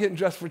 Well, I'm getting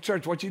dressed for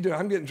church. What you doing?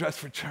 I'm getting dressed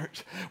for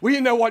church. We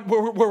didn't know where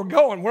we're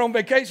going. We're on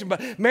vacation,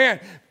 but man,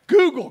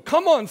 Google.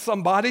 Come on,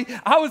 somebody.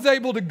 I was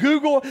able to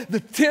Google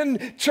the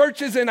 10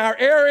 churches in our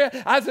area.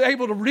 I was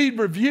able to read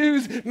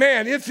reviews.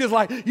 Man, it's just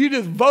like you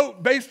just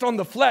vote based on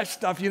the flesh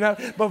stuff, you know.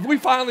 But we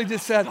finally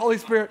just said, Holy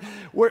Spirit,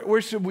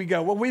 where should we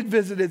go? Well, we'd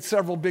visited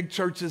several big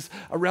churches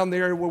around the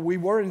area where we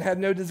were and had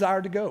no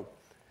desire to go.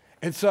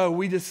 And so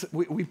we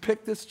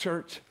picked this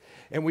church,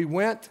 and we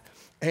went.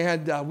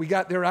 And we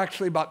got there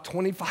actually about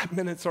 25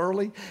 minutes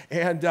early,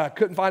 and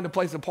couldn't find a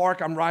place to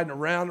park. I'm riding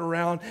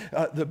around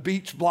the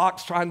beach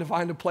blocks trying to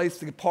find a place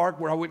to park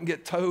where I wouldn't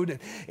get towed.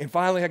 And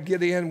finally I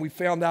get in, and we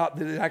found out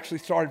that it actually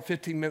started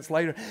 15 minutes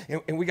later.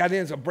 And we got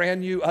in. It's a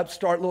brand new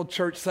upstart little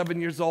church,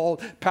 7 years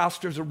old.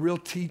 Pastor's a real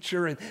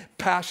teacher and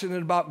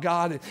passionate about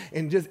God.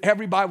 And just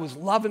everybody was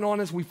loving on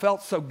us. We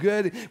felt so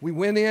good. We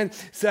went in,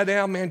 sat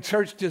down, man,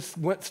 church just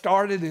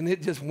started, and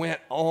it just went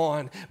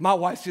on. My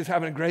wife's just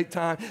having a great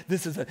time.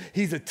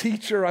 He's a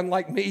teacher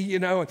unlike me, you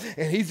know,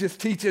 and he's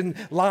just teaching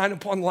line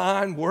upon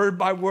line, word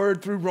by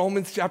word through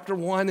Romans chapter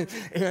 1.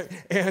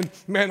 And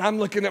man, I'm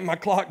looking at my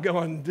clock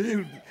going,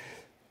 dude,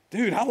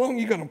 how long are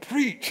you going to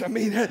preach? I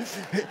mean,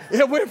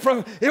 it went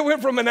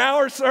from an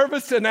hour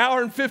service to an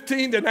hour and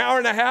 15 to an hour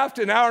and a half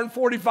to an hour and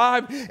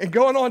 45, and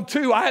going on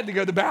 2, I had to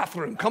go to the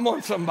bathroom. Come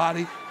on,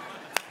 somebody.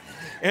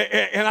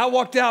 And I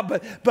walked out,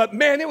 but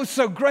man, it was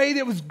so great.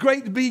 It was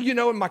great to be, you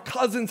know, in my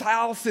cousin's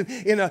house and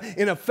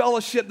in a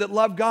fellowship that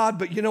loved God.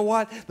 But you know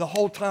what? The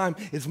whole time,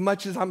 as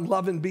much as I'm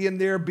loving being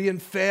there, being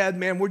fed,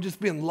 man, we're just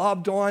being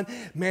loved on.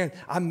 Man,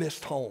 I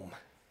missed home.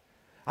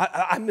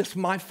 I miss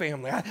my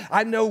family.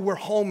 I know where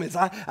home is.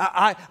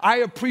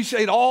 I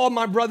appreciate all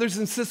my brothers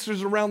and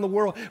sisters around the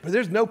world, but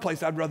there's no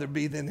place I'd rather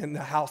be than in the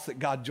house that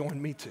God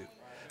joined me to.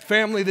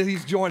 Family that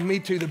he's joined me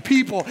to, the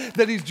people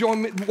that he's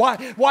joined me.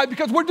 Why?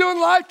 Because we're doing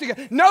life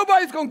together.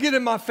 Nobody's going to get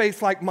in my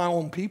face like my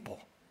own people.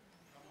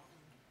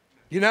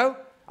 You know?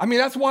 I mean,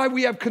 that's why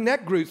we have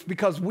connect groups,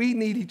 because we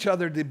need each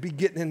other to be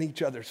getting in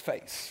each other's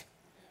face.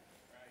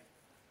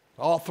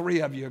 All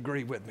 3 of you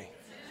agree with me.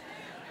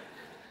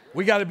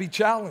 We got to be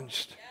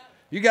challenged.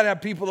 You got to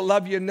have people that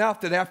love you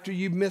enough that after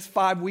you miss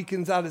 5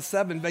 weekends out of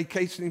 7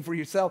 vacationing for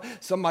yourself,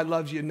 somebody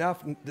loves you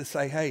enough to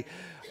say, hey,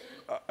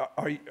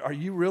 are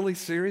you really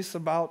serious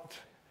about,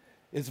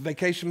 is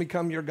vacation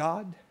become your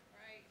God?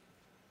 Right.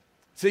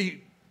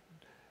 See,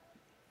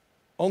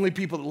 only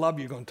people that love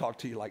you are going to talk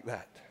to you like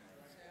that.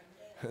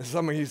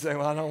 Some of you say,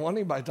 well, I don't want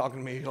anybody talking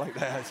to me like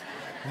that. It's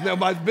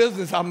nobody's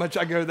business how much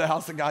I go to the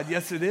house of God.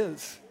 Yes, it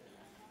is.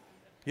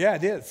 Yeah,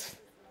 it is.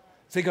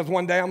 See, because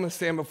one day I'm going to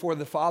stand before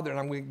the Father and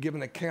I'm going to give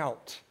an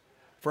account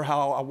for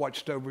how I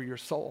watched over your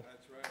soul.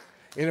 That's right.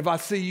 And if I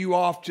see you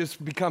off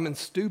just becoming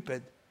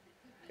stupid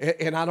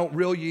and I don't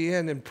reel you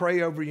in and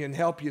pray over you and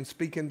help you and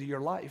speak into your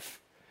life,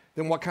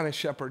 then what kind of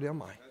shepherd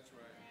am I? That's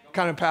right. What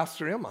kind of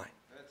pastor am I?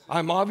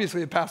 I'm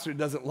obviously a pastor that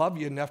doesn't love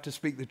you enough to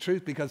speak the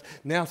truth, because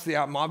now, see,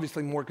 I'm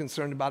obviously more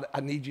concerned about it.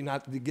 I need you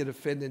not to get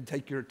offended and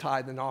take your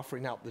tithe and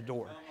offering out the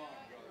door.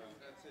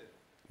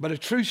 But a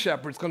true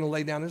shepherd's going to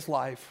lay down his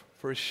life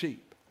for his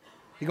sheep.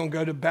 He's going to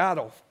go to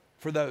battle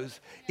for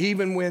those,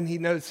 even when he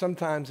knows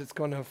sometimes it's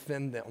going to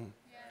offend them,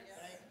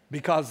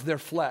 because their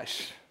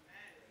flesh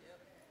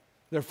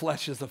is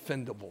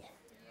offendable.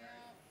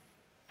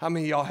 How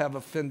many of y'all have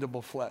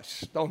offendable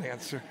flesh? Don't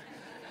answer.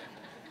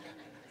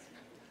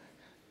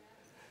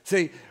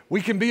 See,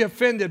 we can be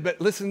offended,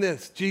 but listen to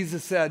this.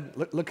 Jesus said,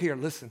 look here,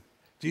 listen.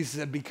 Jesus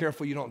said, be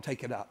careful you don't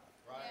take it up.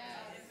 Right.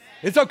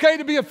 It's okay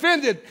to be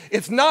offended.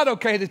 It's not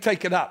okay to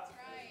take it up.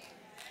 Right.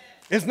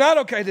 It's not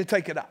okay to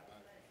take it up.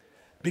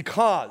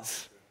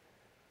 Because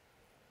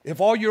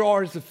if all you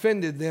are is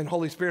offended, then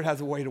Holy Spirit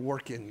has a way to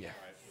work in you.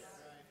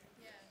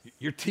 Yes.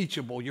 You're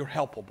teachable. You're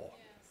helpable. Yes.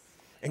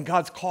 And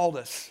God's called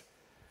us,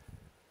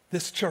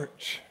 this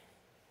church,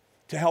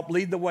 to help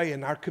lead the way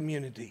in our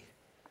community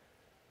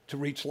to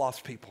reach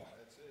lost people.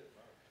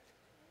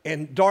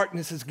 And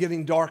darkness is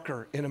getting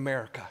darker in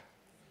America.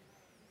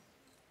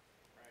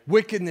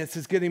 Wickedness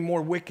is getting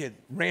more wicked,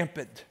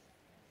 rampant.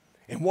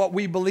 And what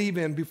we believe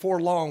in,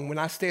 before long, when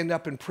I stand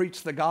up and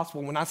preach the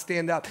gospel, when I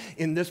stand up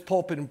in this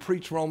pulpit and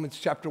preach Romans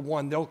chapter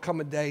 1, there'll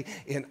come a day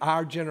in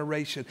our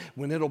generation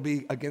when it'll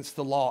be against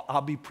the law.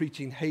 I'll be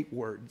preaching hate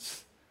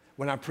words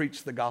when I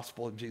preach the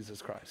gospel of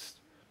Jesus Christ.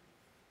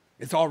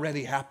 It's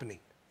already happening.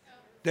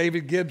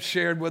 David Gibbs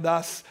shared with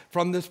us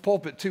from this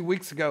pulpit 2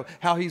 weeks ago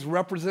how he's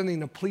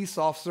representing a police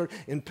officer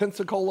in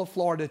Pensacola,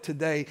 Florida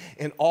today,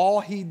 and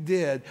all he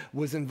did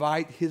was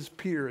invite his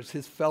peers,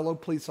 his fellow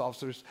police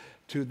officers,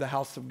 to the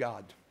house of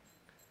God.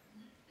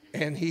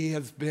 And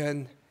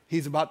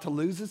he's about to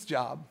lose his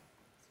job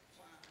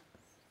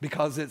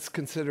because it's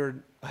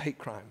considered a hate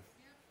crime.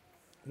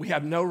 We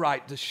have no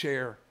right to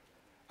share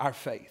our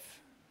faith.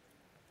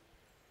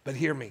 But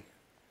hear me,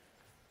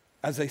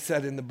 as they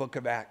said in the book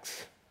of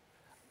Acts,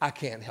 I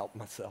can't help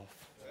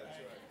myself. Right.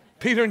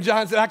 Peter and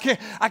John said, I can't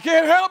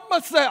help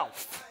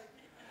myself.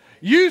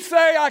 You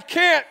say I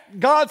can't.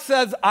 God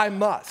says I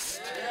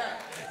must. Yeah.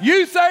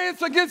 You say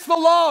it's against the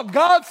law.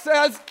 God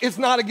says it's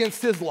not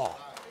against his law.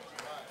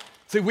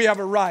 See, we have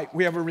a right.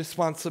 We have a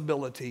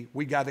responsibility.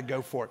 We got to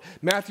go for it.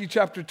 Matthew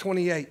chapter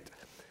 28.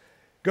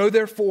 Go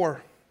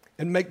therefore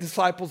and make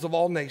disciples of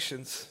all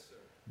nations,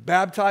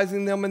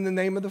 baptizing them in the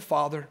name of the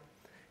Father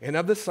and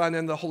of the Son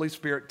and the Holy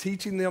Spirit,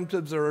 teaching them to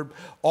observe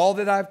all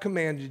that I've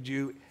commanded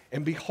you.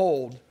 And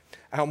behold,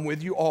 I'm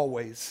with you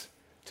always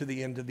to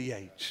the end of the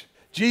age.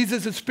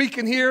 Jesus is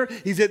speaking here.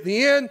 He's at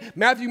the end.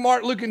 Matthew,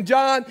 Mark, Luke, and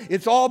John.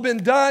 It's all been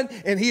done,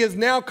 and he is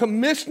now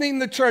commissioning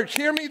the church.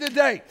 Hear me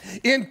today.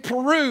 In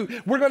Peru,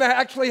 we're going to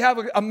actually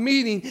have a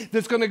meeting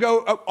that's going to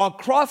go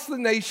across the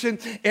nation,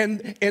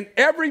 and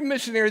every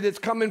missionary that's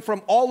coming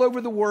from all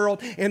over the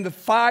world, and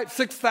the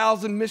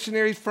 6,000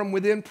 missionaries from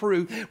within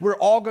Peru, we're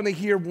all going to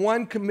hear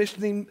one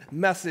commissioning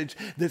message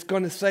that's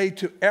going to say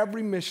to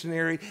every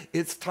missionary,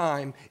 it's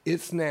time,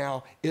 it's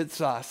now, it's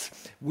us.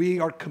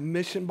 We are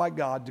commissioned by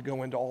God to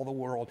go into all the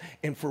world.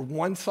 And for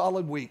one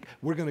solid week,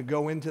 we're going to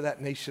go into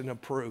that nation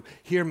of Peru.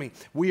 Hear me.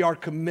 We are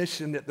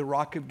commissioned at the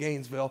Rock of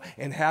Gainesville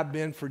and have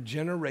been for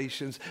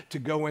generations to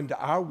go into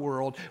our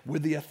world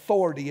with the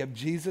authority of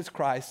Jesus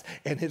Christ.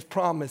 And his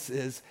promise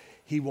is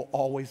he will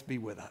always be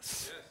with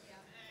us.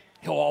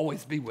 He'll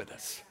always be with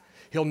us.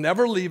 He'll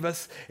never leave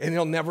us, and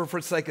he'll never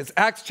forsake us.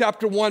 Acts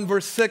chapter 1,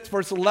 verse 6,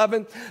 verse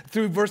 11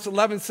 through verse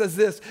 11 says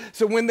this.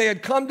 So when they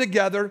had come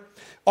together,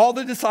 all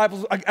the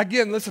disciples,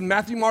 again, listen,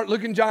 Matthew, Mark,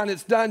 Luke, and John,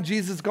 it's done.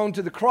 Jesus is going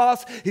to the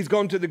cross. He's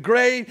going to the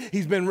grave.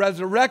 He's been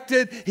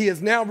resurrected. He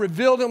has now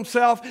revealed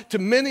himself to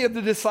many of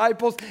the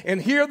disciples.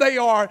 And here they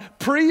are,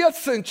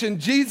 pre-ascension.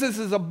 Jesus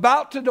is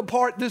about to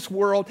depart this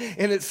world.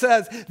 And it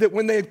says that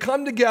when they had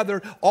come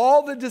together,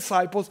 all the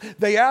disciples,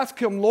 they asked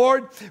him,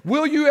 Lord,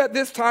 will you at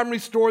this time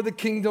restore the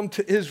kingdom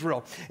to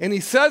Israel? And he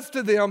says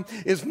to them,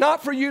 it's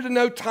not for you to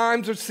know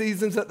times or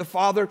seasons that the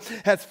Father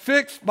has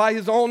fixed by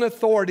his own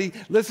authority.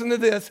 Listen to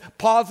this.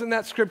 Pause in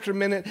that scripture a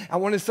minute. I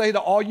want to say to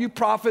all you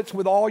prophets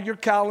with all your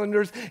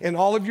calendars and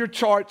all of your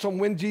charts on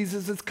when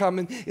Jesus is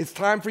coming, it's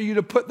time for you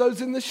to put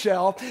those in the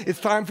shelf. It's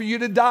time for you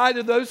to die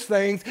to those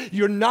things.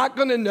 You're not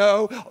going to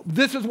know.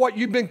 This is what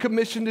you've been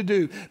commissioned to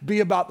do. Be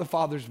about the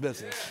Father's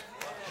business.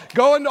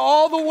 Go into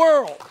all the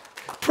world.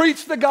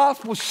 Preach the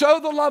gospel. Show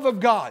the love of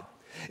God.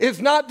 It's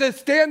not to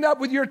stand up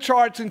with your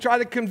charts and try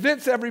to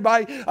convince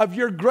everybody of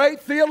your great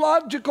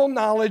theological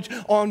knowledge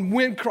on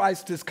when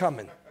Christ is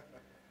coming.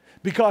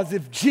 Because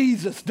if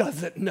Jesus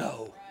doesn't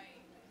know,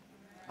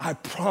 I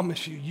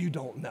promise you, you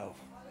don't know.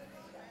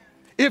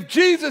 If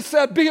Jesus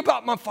said, be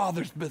about my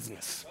Father's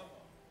business,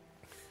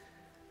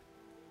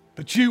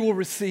 But you will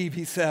receive,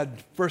 he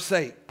said, verse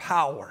 8,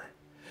 power.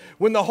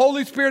 When the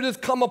Holy Spirit has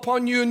come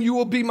upon you, and you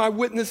will be my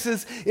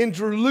witnesses in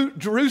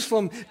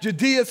Jerusalem,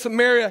 Judea,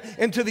 Samaria,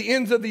 and to the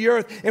ends of the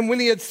earth. And when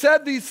he had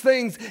said these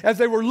things, as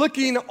they were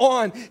looking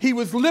on, he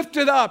was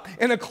lifted up,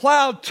 and a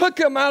cloud took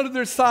him out of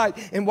their sight.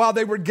 And while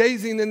they were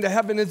gazing into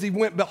heaven as he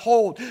went,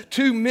 behold,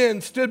 two men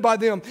stood by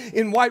them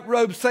in white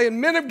robes, saying,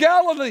 Men of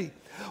Galilee,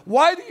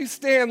 why do you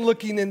stand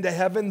looking into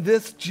heaven?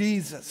 This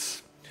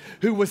Jesus,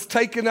 who was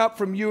taken up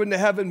from you into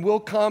heaven, will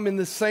come in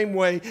the same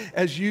way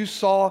as you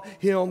saw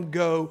him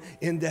go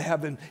into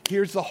heaven.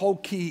 Here's the whole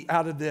key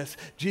out of this.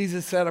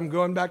 Jesus said, I'm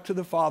going back to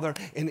the Father,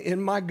 and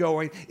in my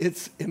going,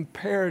 it's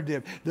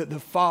imperative that the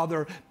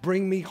Father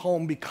bring me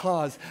home,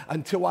 because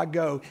until I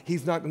go,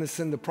 he's not going to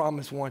send the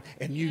promised one,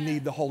 and you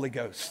need the Holy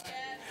Ghost.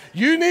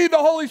 You need the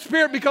Holy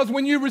Spirit, because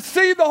when you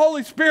receive the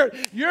Holy Spirit,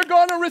 you're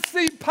going to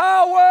receive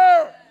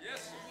power.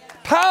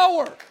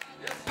 Power.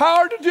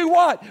 Power to do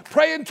what?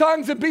 Pray in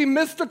tongues and be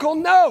mystical?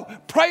 No.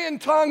 Pray in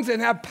tongues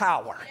and have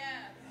power.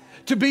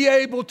 To be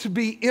able to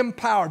be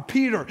empowered.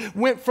 Peter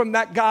went from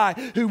that guy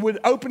who would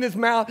open his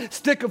mouth,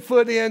 stick a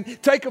foot in,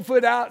 take a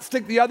foot out,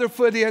 stick the other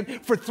foot in.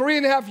 For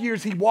 3.5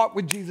 years, he walked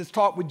with Jesus,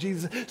 talked with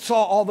Jesus,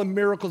 saw all the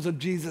miracles of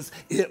Jesus.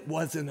 It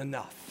wasn't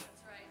enough.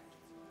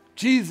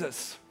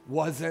 Jesus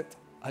wasn't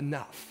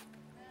enough.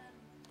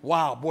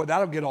 Wow, boy,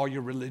 that'll get all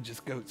your religious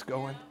goats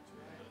going.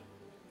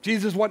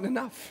 Jesus wasn't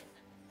enough.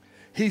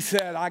 He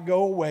said, I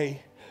go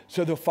away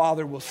so the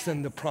Father will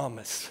send the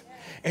promise,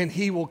 and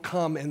he will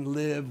come and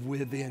live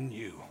within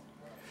you.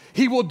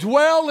 He will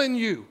dwell in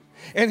you,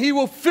 and he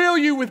will fill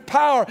you with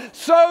power.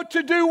 So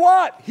to do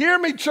what? Hear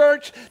me,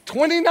 church.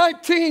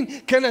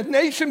 2019, can a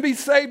nation be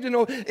saved in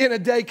a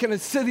day? Can a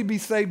city be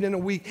saved in a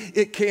week?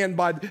 It can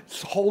by the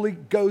Holy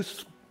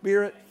Ghost,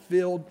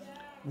 Spirit-filled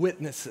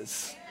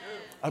witnesses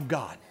of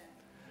God.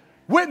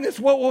 Witness,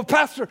 well,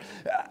 Pastor,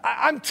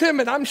 I'm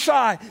timid, I'm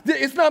shy.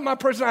 It's not my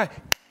personality.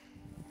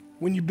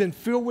 When you've been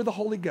filled with the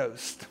Holy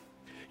Ghost,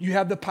 you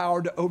have the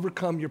power to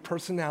overcome your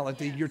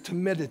personality, your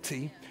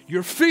timidity,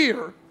 your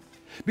fear,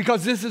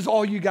 because this is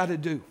all you got to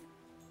do.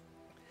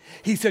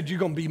 He said, you're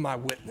going to be my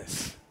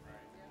witness.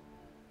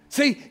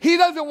 See, he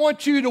doesn't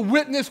want you to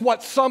witness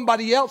what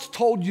somebody else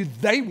told you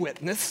they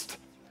witnessed.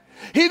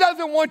 He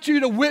doesn't want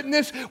you to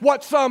witness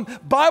what some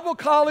Bible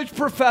college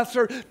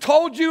professor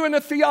told you in a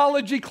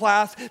theology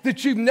class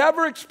that you've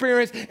never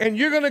experienced, and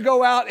you're going to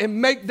go out and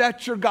make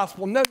that your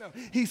gospel. No.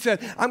 He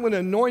said, I'm going to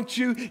anoint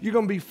you. You're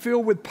going to be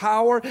filled with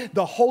power.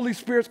 The Holy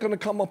Spirit's going to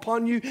come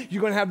upon you.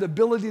 You're going to have the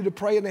ability to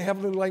pray in the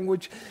heavenly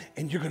language,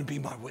 and you're going to be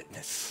my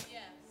witness.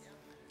 Yes.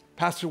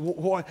 Pastor,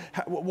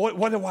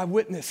 what do I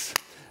witness?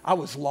 I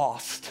was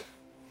lost.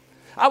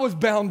 I was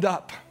bound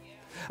up.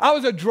 I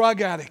was a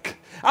drug addict.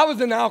 I was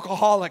an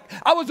alcoholic.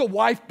 I was a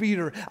wife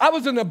beater. I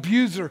was an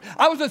abuser.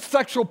 I was a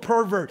sexual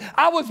pervert.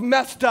 I was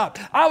messed up.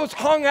 I was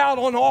hung out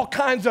on all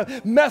kinds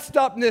of messed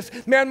upness.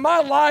 Man, my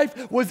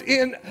life was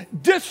in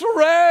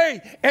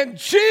disarray. And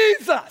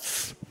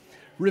Jesus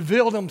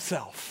revealed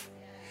himself.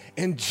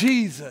 And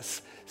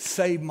Jesus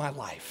saved my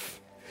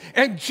life.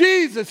 And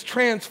Jesus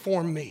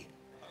transformed me.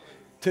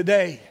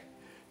 Today,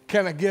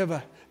 can I give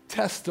a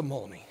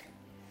testimony?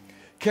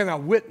 Can I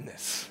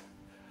witness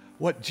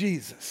what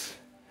Jesus?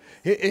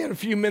 In a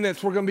few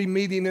minutes, we're going to be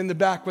meeting in the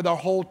back with our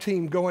whole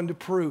team going to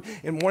Peru.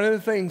 And one of the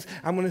things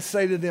I'm going to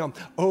say to them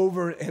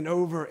over and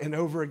over and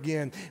over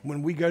again,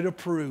 when we go to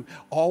Peru,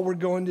 all we're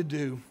going to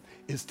do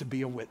is to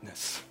be a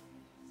witness.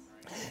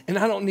 And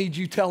I don't need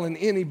you telling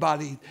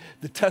anybody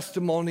the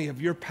testimony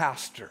of your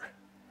pastor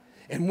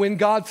and when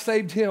God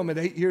saved him at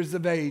 8 years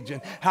of age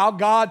and how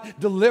God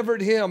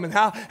delivered him and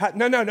how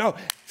no.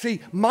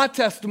 See, my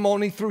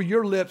testimony through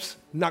your lips,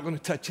 not going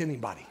to touch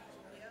anybody.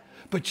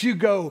 But you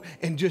go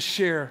and just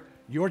share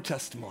your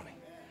testimony,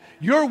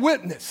 your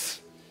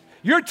witness.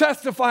 You're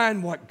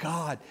testifying what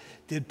God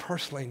did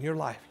personally in your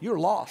life. You're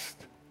lost,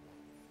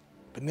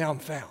 but now I'm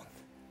found.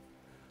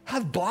 I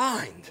was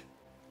blind,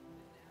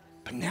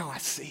 but now I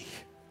see.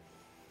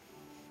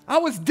 I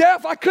was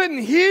deaf, I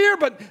couldn't hear,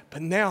 but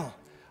now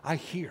I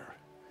hear.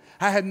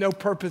 I had no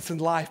purpose in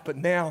life, but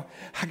now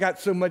I got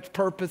so much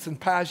purpose and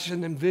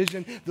passion and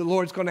vision. The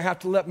Lord's going to have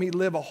to let me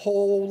live a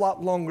whole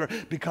lot longer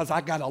because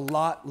I got a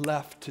lot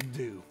left to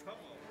do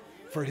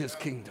for his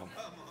kingdom.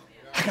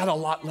 I got a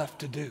lot left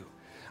to do.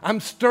 I'm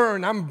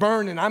stirring, I'm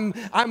burning, I'm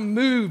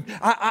moved.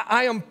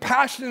 I am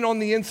passionate on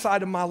the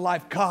inside of my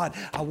life. God,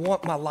 I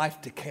want my life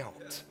to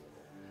count.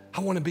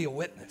 I want to be a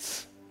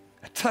witness,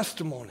 a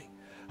testimony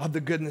of the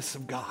goodness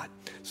of God.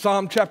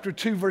 Psalm chapter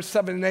 2, verse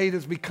 7 and 8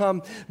 has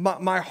become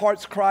my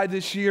heart's cry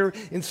this year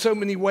in so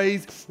many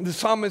ways. The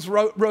psalmist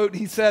wrote,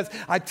 he says,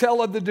 I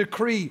tell of the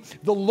decree,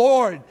 the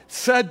Lord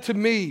said to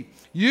me,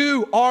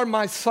 you are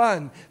my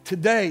son.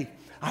 Today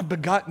I've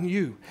begotten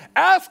you.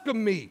 Ask of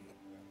me,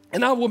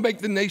 and I will make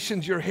the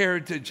nations your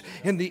heritage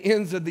and the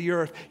ends of the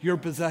earth your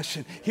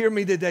possession. Hear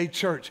me today,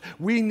 church.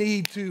 We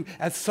need to,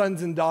 as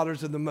sons and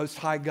daughters of the Most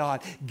High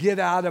God, get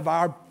out of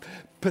our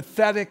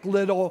pathetic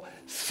little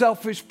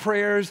selfish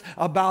prayers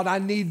about I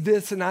need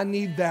this and I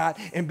need that,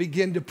 and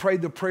begin to pray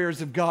the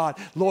prayers of God.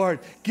 Lord,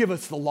 give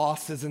us the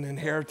lost as an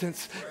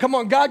inheritance. Come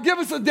on, God, give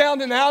us the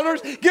down and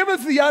outers. Give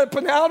us the up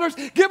and outers.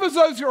 Give us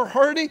those who are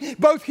hurting,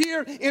 both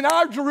here in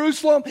our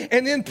Jerusalem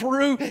and in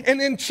Peru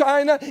and in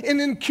China and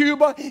in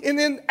Cuba and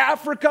in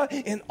Africa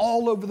and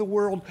all over the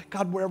world.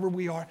 God, wherever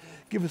we are,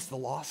 give us the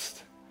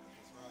lost.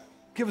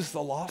 Give us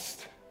the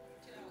lost.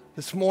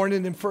 This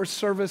morning in first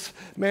service,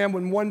 man,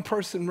 when one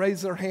person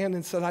raised their hand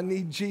and said, I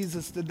need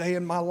Jesus today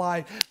in my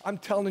life, I'm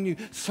telling you,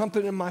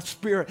 something in my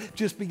spirit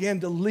just began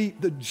to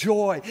leap. The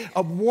joy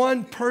of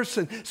one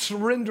person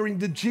surrendering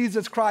to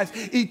Jesus Christ.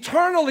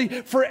 Eternally,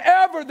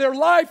 forever, their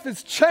life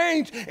is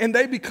changed, and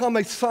they become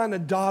a son, a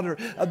daughter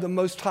of the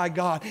Most High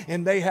God,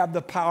 and they have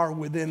the power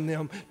within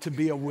them to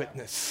be a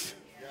witness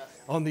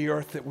on the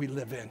earth that we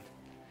live in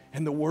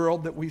and the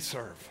world that we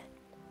serve.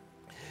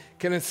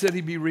 Can a city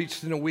be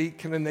reached in a week?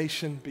 Can a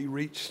nation be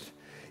reached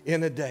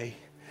in a day?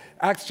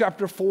 Acts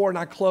chapter 4, and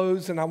I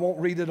close, and I won't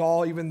read it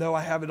all, even though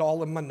I have it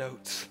all in my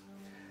notes.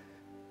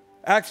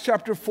 Acts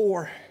chapter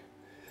 4,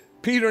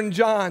 Peter and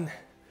John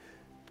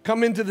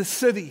come into the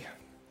city,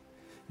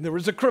 and there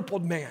was a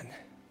crippled man.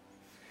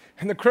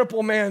 And the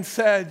crippled man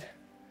said,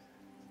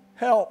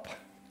 help,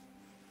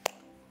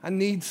 I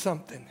need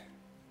something.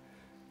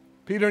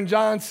 Peter and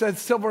John said,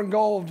 silver and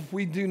gold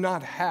we do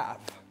not have,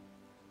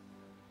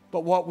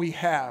 but what we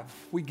have,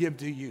 we give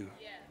to you.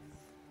 Yes.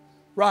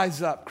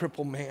 Rise up,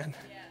 crippled man.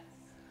 Yes.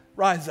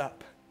 Rise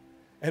up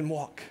and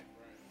walk.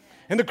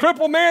 And the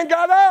crippled man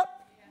got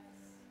up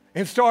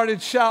and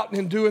started shouting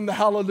and doing the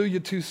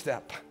hallelujah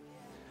two-step.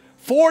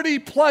 40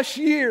 plus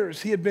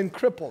years he had been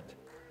crippled,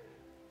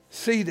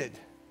 seated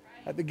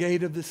at the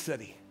gate of the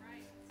city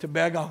to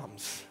beg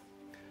alms.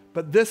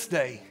 But this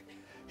day,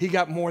 he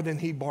got more than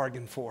he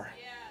bargained for.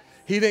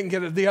 He didn't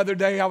get it. The other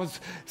day I was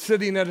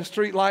sitting at a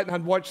street light and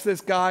I'd watched this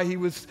guy. He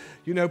was,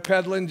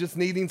 peddling, just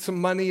needing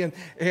some money.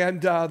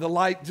 And the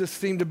light just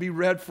seemed to be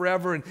red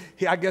forever. And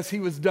I guess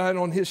he was done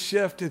on his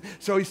shift. And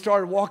so he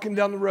started walking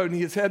down the road and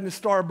he was heading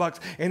to Starbucks.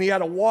 And he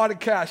had a wad of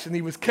cash and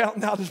he was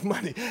counting out his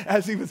money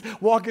as he was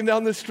walking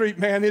down the street,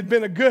 man. It'd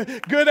been a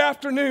good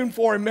afternoon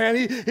for him, man.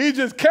 He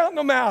just counting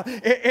them out.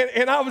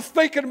 And I was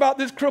thinking about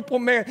this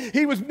crippled man.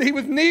 He was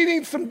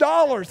needing some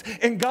dollars.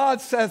 And God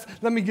says,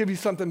 let me give you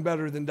something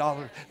better than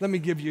dollars. Let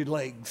me give you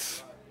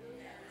legs.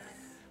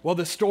 Well,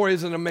 the story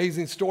is an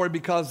amazing story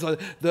because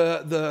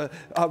the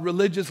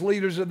religious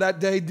leaders of that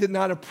day did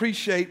not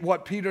appreciate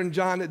what Peter and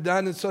John had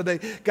done, and so they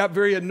got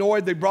very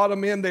annoyed. They brought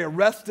them in. They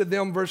arrested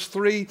them, verse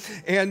 3.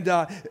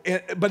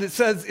 But it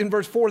says in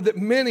verse 4 that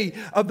many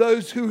of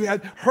those who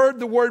had heard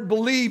the word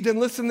believed. And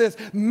listen to this,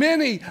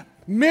 many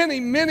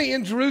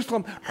in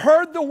Jerusalem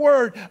heard the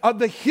word of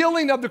the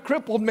healing of the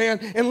crippled man.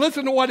 And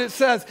listen to what it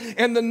says.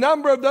 And the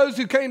number of those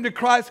who came to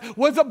Christ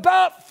was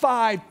about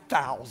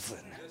 5,000.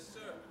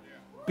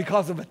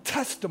 Because of a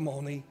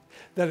testimony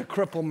that a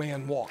crippled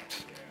man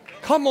walked.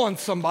 Come on,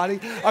 somebody.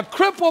 A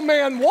crippled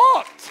man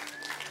walked.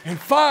 And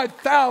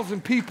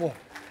 5,000 people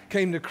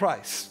came to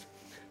Christ.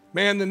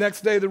 Man, the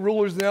next day the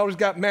rulers and elders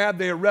got mad.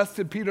 They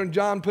arrested Peter and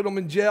John, put them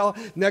in jail.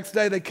 Next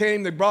day they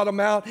came, they brought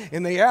them out,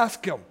 and they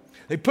asked them.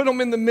 They put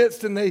them in the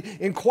midst and they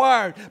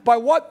inquired, by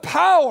what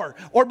power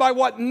or by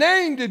what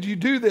name did you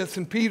do this?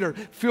 And Peter,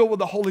 filled with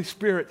the Holy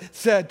Spirit,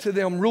 said to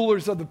them,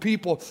 rulers of the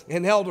people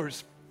and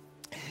elders,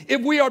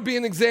 if we are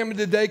being examined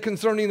today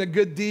concerning a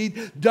good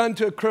deed done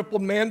to a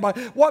crippled man, by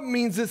what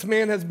means this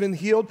man has been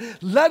healed,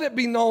 let it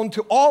be known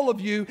to all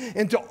of you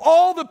and to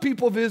all the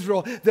people of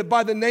Israel that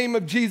by the name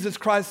of Jesus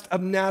Christ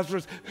of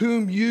Nazareth,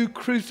 whom you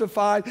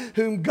crucified,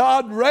 whom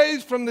God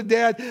raised from the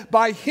dead,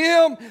 by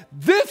him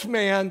this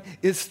man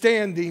is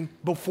standing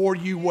before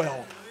you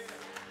well.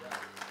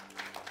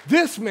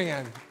 This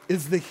man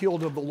is the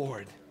healed of the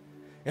Lord.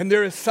 And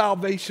there is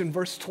salvation,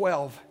 verse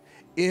 12,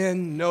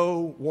 in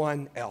no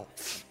one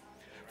else.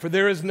 For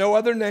there is no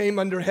other name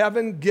under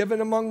heaven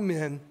given among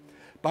men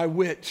by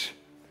which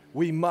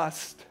we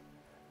must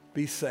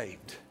be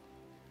saved.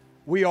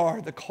 We are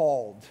the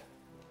called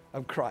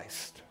of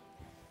Christ.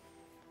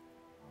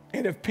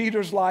 And if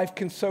Peter's life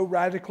can so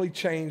radically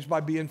change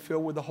by being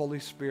filled with the Holy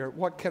Spirit,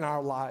 what can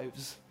our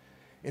lives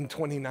in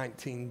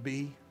 2019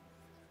 be?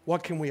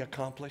 What can we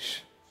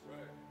accomplish?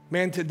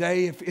 Man,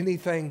 today, if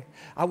anything,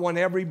 I want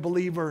every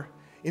believer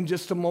in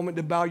just a moment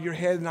to bow your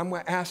head, and I'm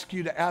going to ask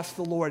you to ask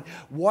the Lord,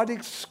 what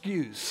is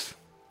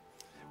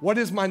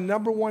my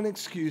number one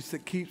excuse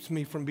that keeps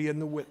me from being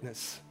the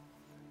witness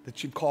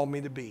that you called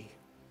me to be?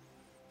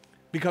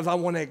 Because I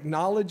want to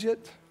acknowledge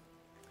it,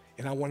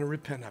 and I want to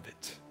repent of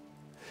it.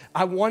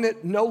 I want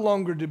it no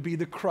longer to be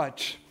the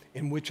crutch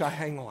in which I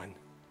hang on.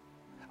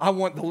 I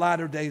want the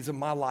latter days of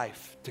my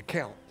life to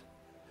count.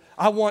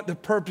 I want the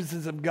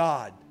purposes of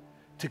God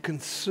to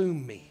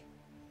consume me,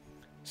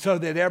 so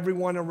that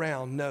everyone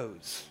around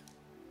knows.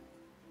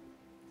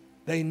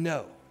 They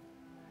know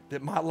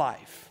that my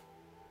life,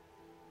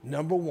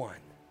 number one,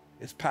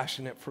 is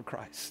passionate for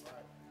Christ.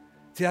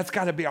 See, that's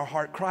got to be our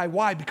heart cry.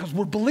 Why? Because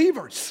we're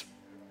believers.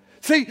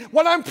 See,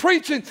 what I'm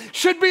preaching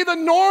should be the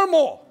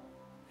normal.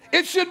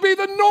 It should be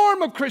the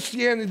norm of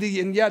Christianity.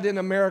 And yet in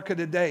America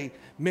today,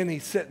 many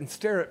sit and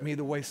stare at me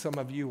the way some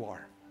of you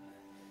are.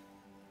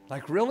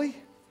 Like, really?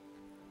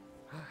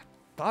 I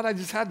thought I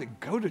just had to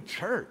go to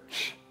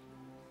church.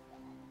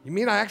 You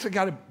mean I actually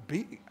got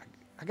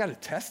to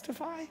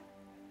testify?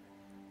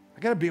 I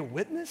got to be a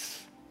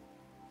witness?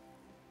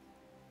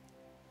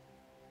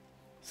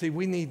 See,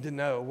 we need to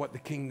know what the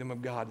kingdom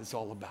of God is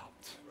all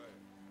about.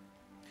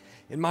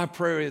 And my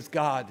prayer is,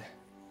 God,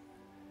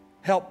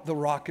 help the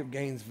Rock of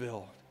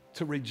Gainesville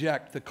to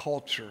reject the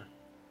culture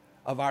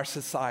of our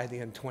society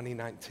in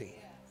 2019.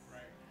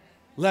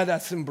 Let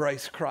us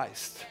embrace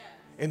Christ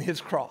and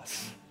his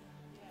cross.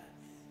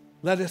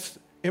 Let us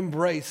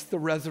embrace the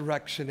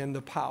resurrection and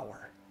the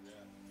power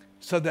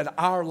so that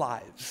our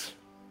lives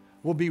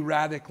will be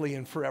radically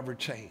and forever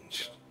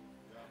changed.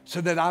 So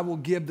that I will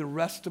give the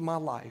rest of my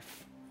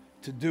life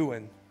to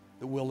doing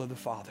the will of the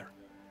Father.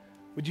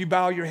 Would you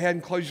bow your head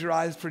and close your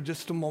eyes for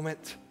just a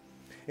moment?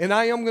 And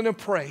I am going to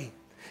pray.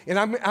 And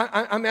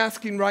I'm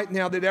asking right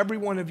now that every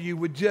one of you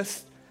would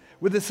just,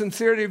 with the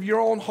sincerity of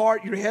your own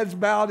heart, your heads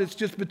bowed, it's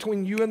just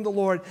between you and the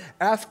Lord,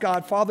 ask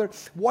God, Father,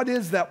 what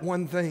is that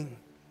one thing?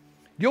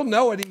 You'll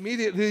know it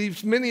immediately.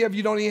 Many of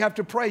you don't even have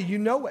to pray. You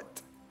know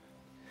it.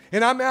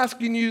 And I'm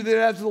asking you that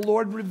as the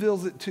Lord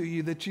reveals it to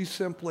you, that you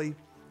simply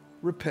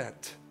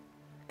repent.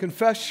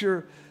 Confess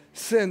your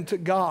sin to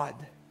God.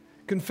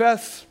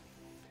 Confess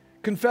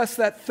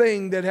that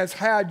thing that has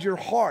had your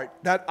heart,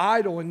 that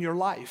idol in your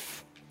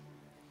life.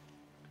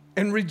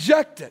 And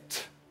reject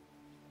it.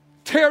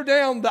 Tear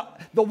down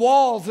the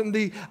walls and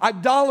the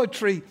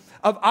idolatry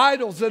of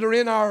idols that are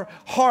in our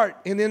heart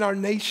and in our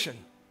nation.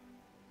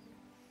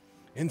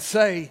 And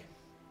say,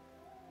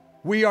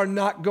 we are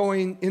not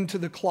going into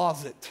the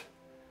closet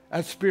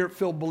as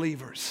Spirit-filled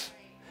believers.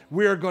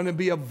 We are going to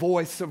be a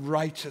voice of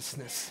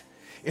righteousness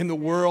in the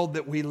world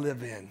that we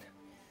live in.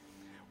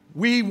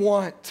 We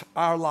want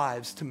our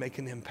lives to make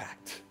an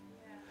impact.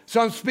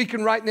 So I'm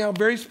speaking right now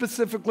very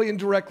specifically and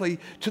directly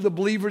to the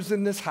believers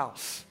in this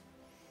house.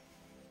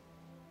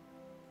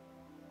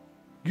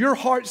 Your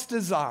heart's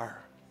desire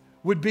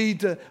would be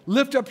to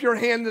lift up your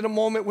hand in a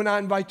moment when I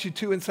invite you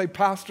to and say,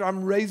 Pastor,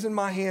 I'm raising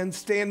my hand,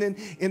 standing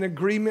in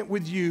agreement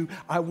with you.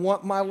 I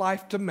want my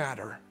life to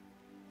matter.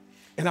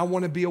 And I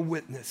want to be a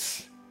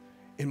witness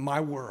in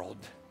my world.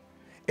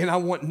 And I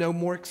want no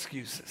more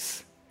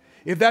excuses.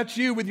 If that's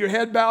you with your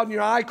head bowed and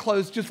your eye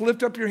closed, just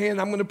lift up your hand.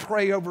 I'm going to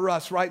pray over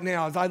us right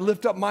now as I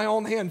lift up my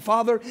own hand.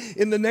 Father,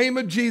 in the name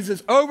of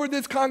Jesus, over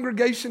this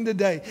congregation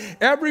today,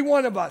 every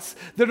one of us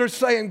that are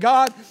saying,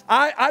 God,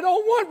 I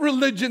don't want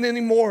religion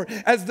anymore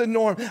as the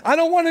norm. I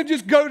don't want to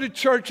just go to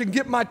church and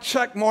get my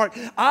check mark.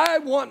 I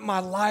want my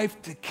life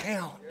to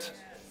count.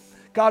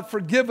 God,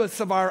 forgive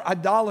us of our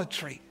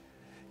idolatry.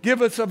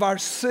 Give us of our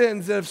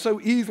sins that have so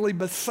easily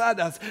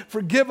beset us.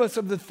 Forgive us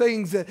of the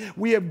things that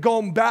we have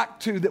gone back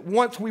to that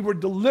once we were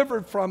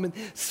delivered from and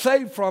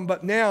saved from,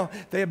 but now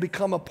they have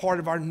become a part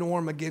of our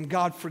norm again.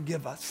 God,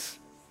 forgive us.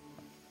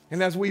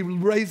 And as we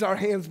raise our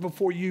hands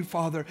before you,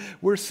 Father,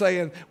 we're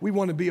saying we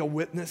want to be a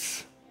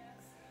witness.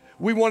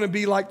 We want to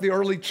be like the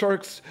early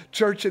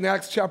church in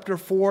Acts chapter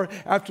 4,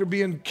 after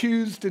being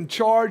accused and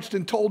charged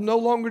and told no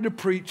longer to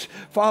preach.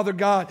 Father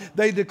God,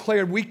 they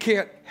declared we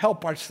can't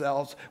help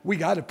ourselves. We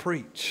got to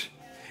preach.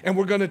 And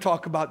we're going to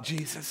talk about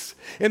Jesus.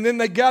 And then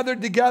they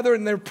gathered together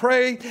and they're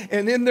praying.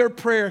 And in their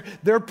prayer,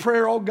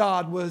 oh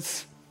God,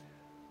 was,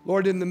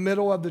 Lord, in the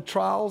middle of the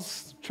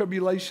trials,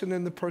 tribulation,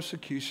 and the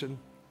persecution,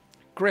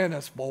 grant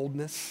us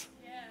boldness.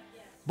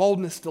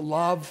 Boldness to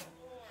love.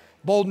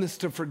 Boldness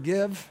to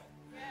forgive.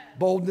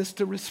 Boldness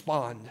to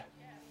respond.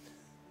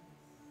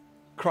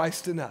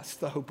 Christ in us,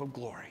 the hope of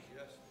glory.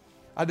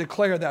 I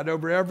declare that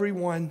over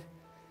everyone.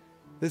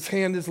 This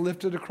hand is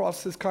lifted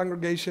across this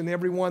congregation.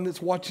 Everyone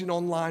that's watching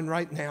online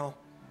right now.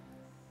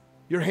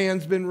 Your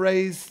hand's been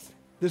raised.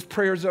 This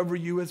prayer's over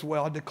you as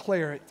well. I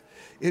declare it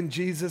in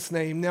Jesus'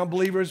 name. Now,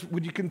 believers,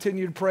 would you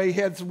continue to pray?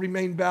 Heads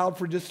remain bowed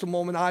for just a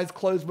moment. Eyes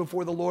closed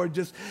before the Lord.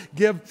 Just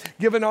give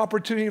an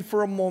opportunity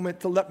for a moment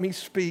to let me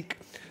speak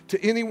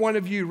to any one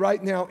of you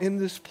right now in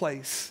this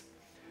place.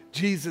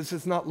 Jesus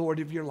is not Lord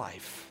of your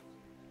life.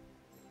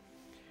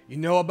 You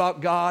know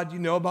about God, you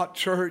know about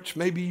church.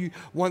 Maybe you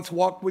once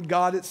walked with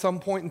God at some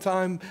point in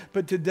time,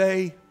 but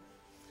today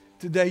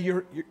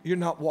you're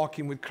not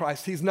walking with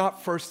Christ. He's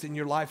not first in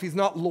your life. He's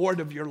not Lord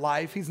of your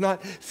life. He's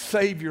not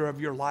Savior of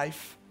your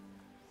life.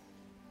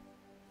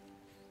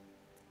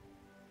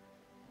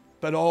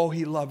 But oh,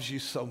 he loves you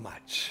so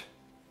much.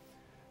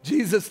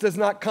 Jesus does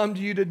not come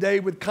to you today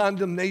with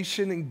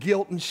condemnation and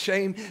guilt and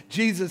shame.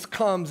 Jesus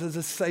comes as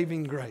a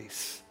saving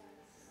grace.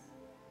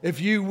 If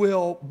you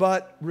will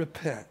but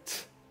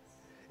repent,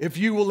 if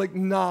you will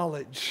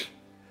acknowledge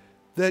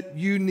that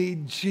you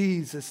need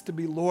Jesus to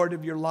be Lord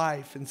of your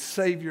life and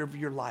Savior of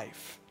your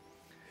life,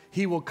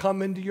 he will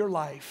come into your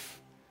life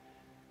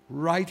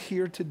right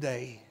here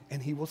today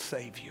and he will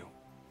save you.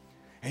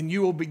 And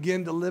you will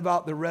begin to live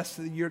out the rest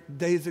of your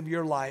days of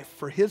your life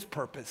for his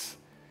purpose,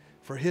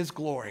 for his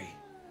glory,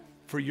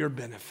 for your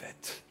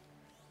benefit.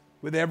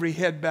 With every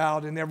head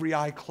bowed and every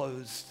eye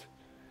closed,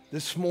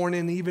 this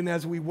morning, even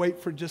as we wait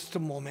for just a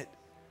moment.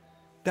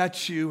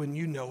 That's you, and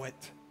you know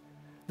it.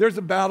 There's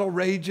a battle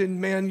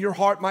raging, man. Your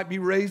heart might be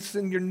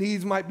racing, your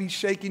knees might be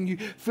shaking. You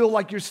feel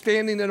like you're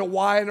standing at a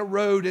Y in a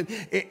road,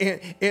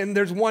 and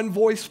there's one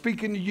voice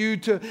speaking to you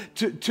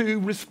to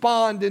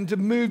respond and to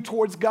move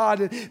towards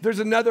God. And there's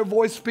another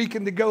voice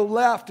speaking to go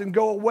left and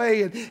go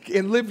away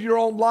and live your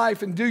own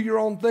life and do your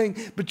own thing.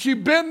 But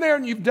you've been there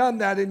and you've done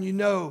that, and you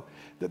know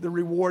that the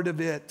reward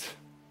of it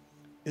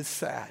is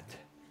sad.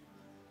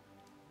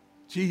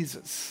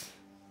 Jesus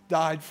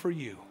died for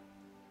you.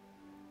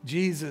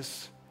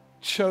 Jesus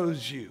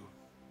chose you.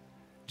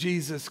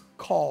 Jesus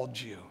called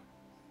you.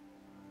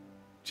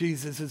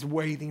 Jesus is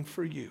waiting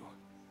for you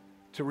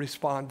to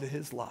respond to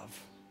his love.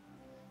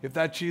 If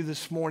that's you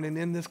this morning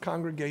in this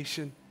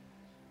congregation,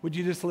 would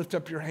you just lift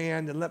up your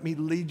hand and let me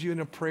lead you in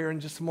a prayer in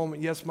just a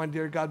moment? Yes, my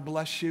dear, God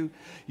bless you.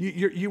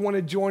 You want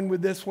to join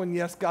with this one?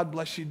 Yes, God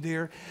bless you,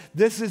 dear.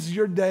 This is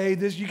your day.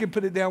 You can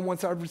put it down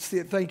once I see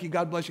it. Thank you.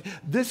 God bless you.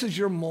 This is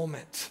your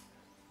moment.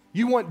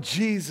 You want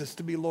Jesus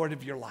to be Lord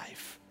of your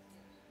life.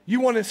 You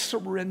want to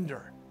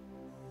surrender.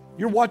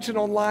 You're watching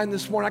online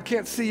this morning. I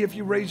can't see if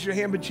you raised your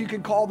hand, but you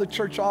can call the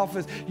church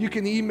office. You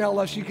can email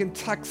us. You can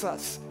text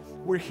us.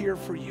 We're here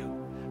for you.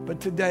 But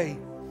today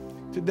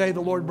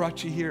the Lord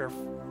brought you here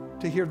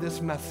to hear this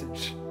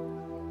message,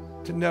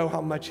 to know how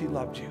much he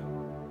loved you.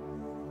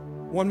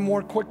 One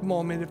more quick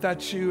moment. If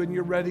that's you and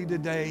you're ready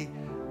today,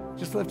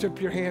 just lift up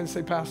your hand and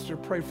say, Pastor,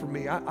 pray for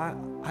me.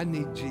 I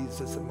need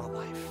Jesus in my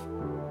life.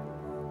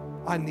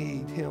 I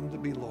need him to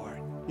be Lord.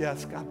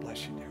 Yes, God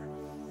bless you, dear.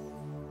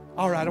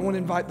 All right, I want to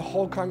invite the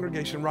whole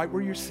congregation right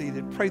where you're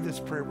seated. Pray this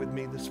prayer with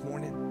me this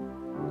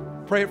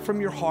morning. Pray it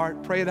from your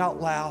heart. Pray it out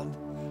loud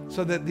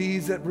so that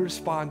these that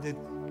responded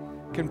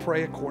can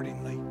pray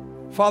accordingly.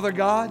 Father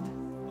God,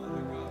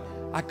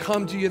 I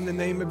come to you in the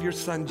name of your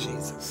Son,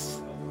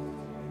 Jesus.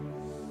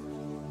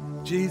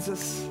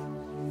 Jesus,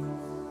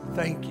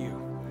 thank you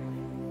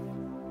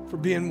for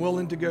being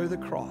willing to go to the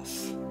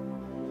cross,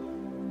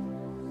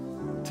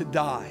 to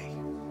die,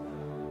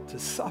 to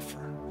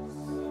suffer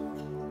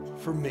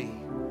for me.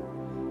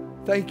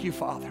 Thank you,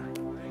 Father,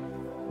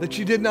 that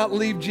you did not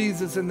leave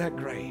Jesus in that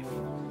grave,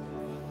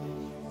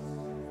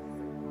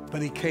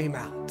 but he came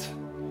out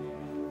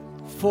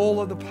full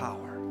of the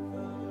power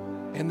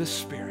and the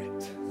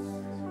Spirit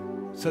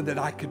so that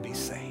I could be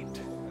saved.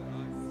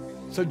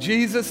 So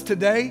Jesus,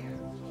 today,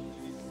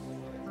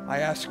 I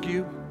ask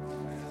you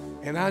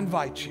and I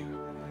invite you,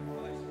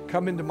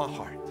 come into my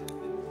heart.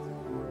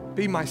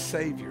 Be my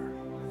Savior.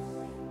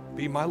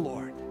 Be my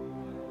Lord.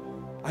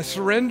 I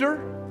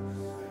surrender.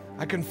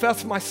 I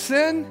confess my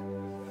sin.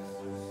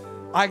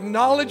 I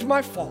acknowledge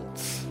my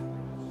faults.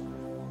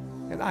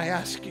 And I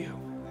ask you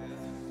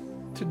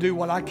to do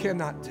what I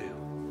cannot do.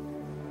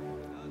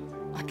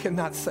 I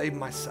cannot save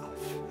myself.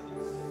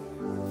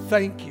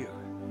 Thank you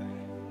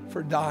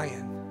for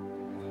dying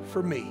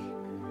for me.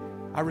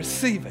 I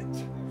receive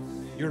it.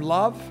 Your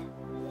love,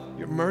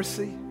 your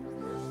mercy,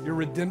 your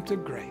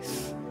redemptive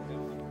grace.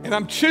 And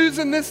I'm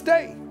choosing this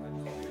day,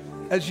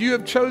 as you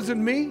have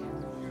chosen me,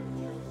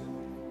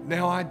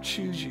 now I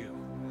choose you.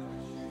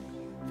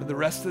 For the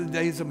rest of the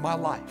days of my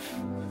life,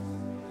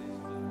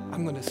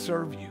 I'm going to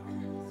serve you.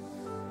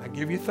 I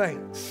give you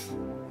thanks.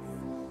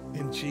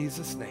 In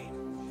Jesus' name,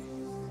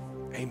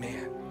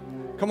 amen.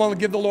 Come on and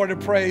give the Lord a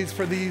praise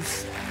for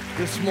these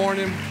this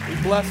morning. We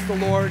bless the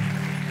Lord.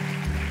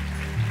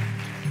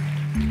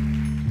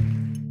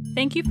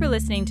 Thank you for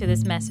listening to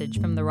this message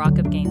from the Rock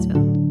of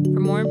Gainesville. For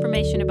more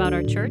information about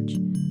our church,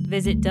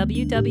 visit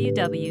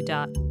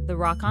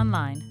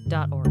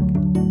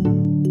www.therockonline.org.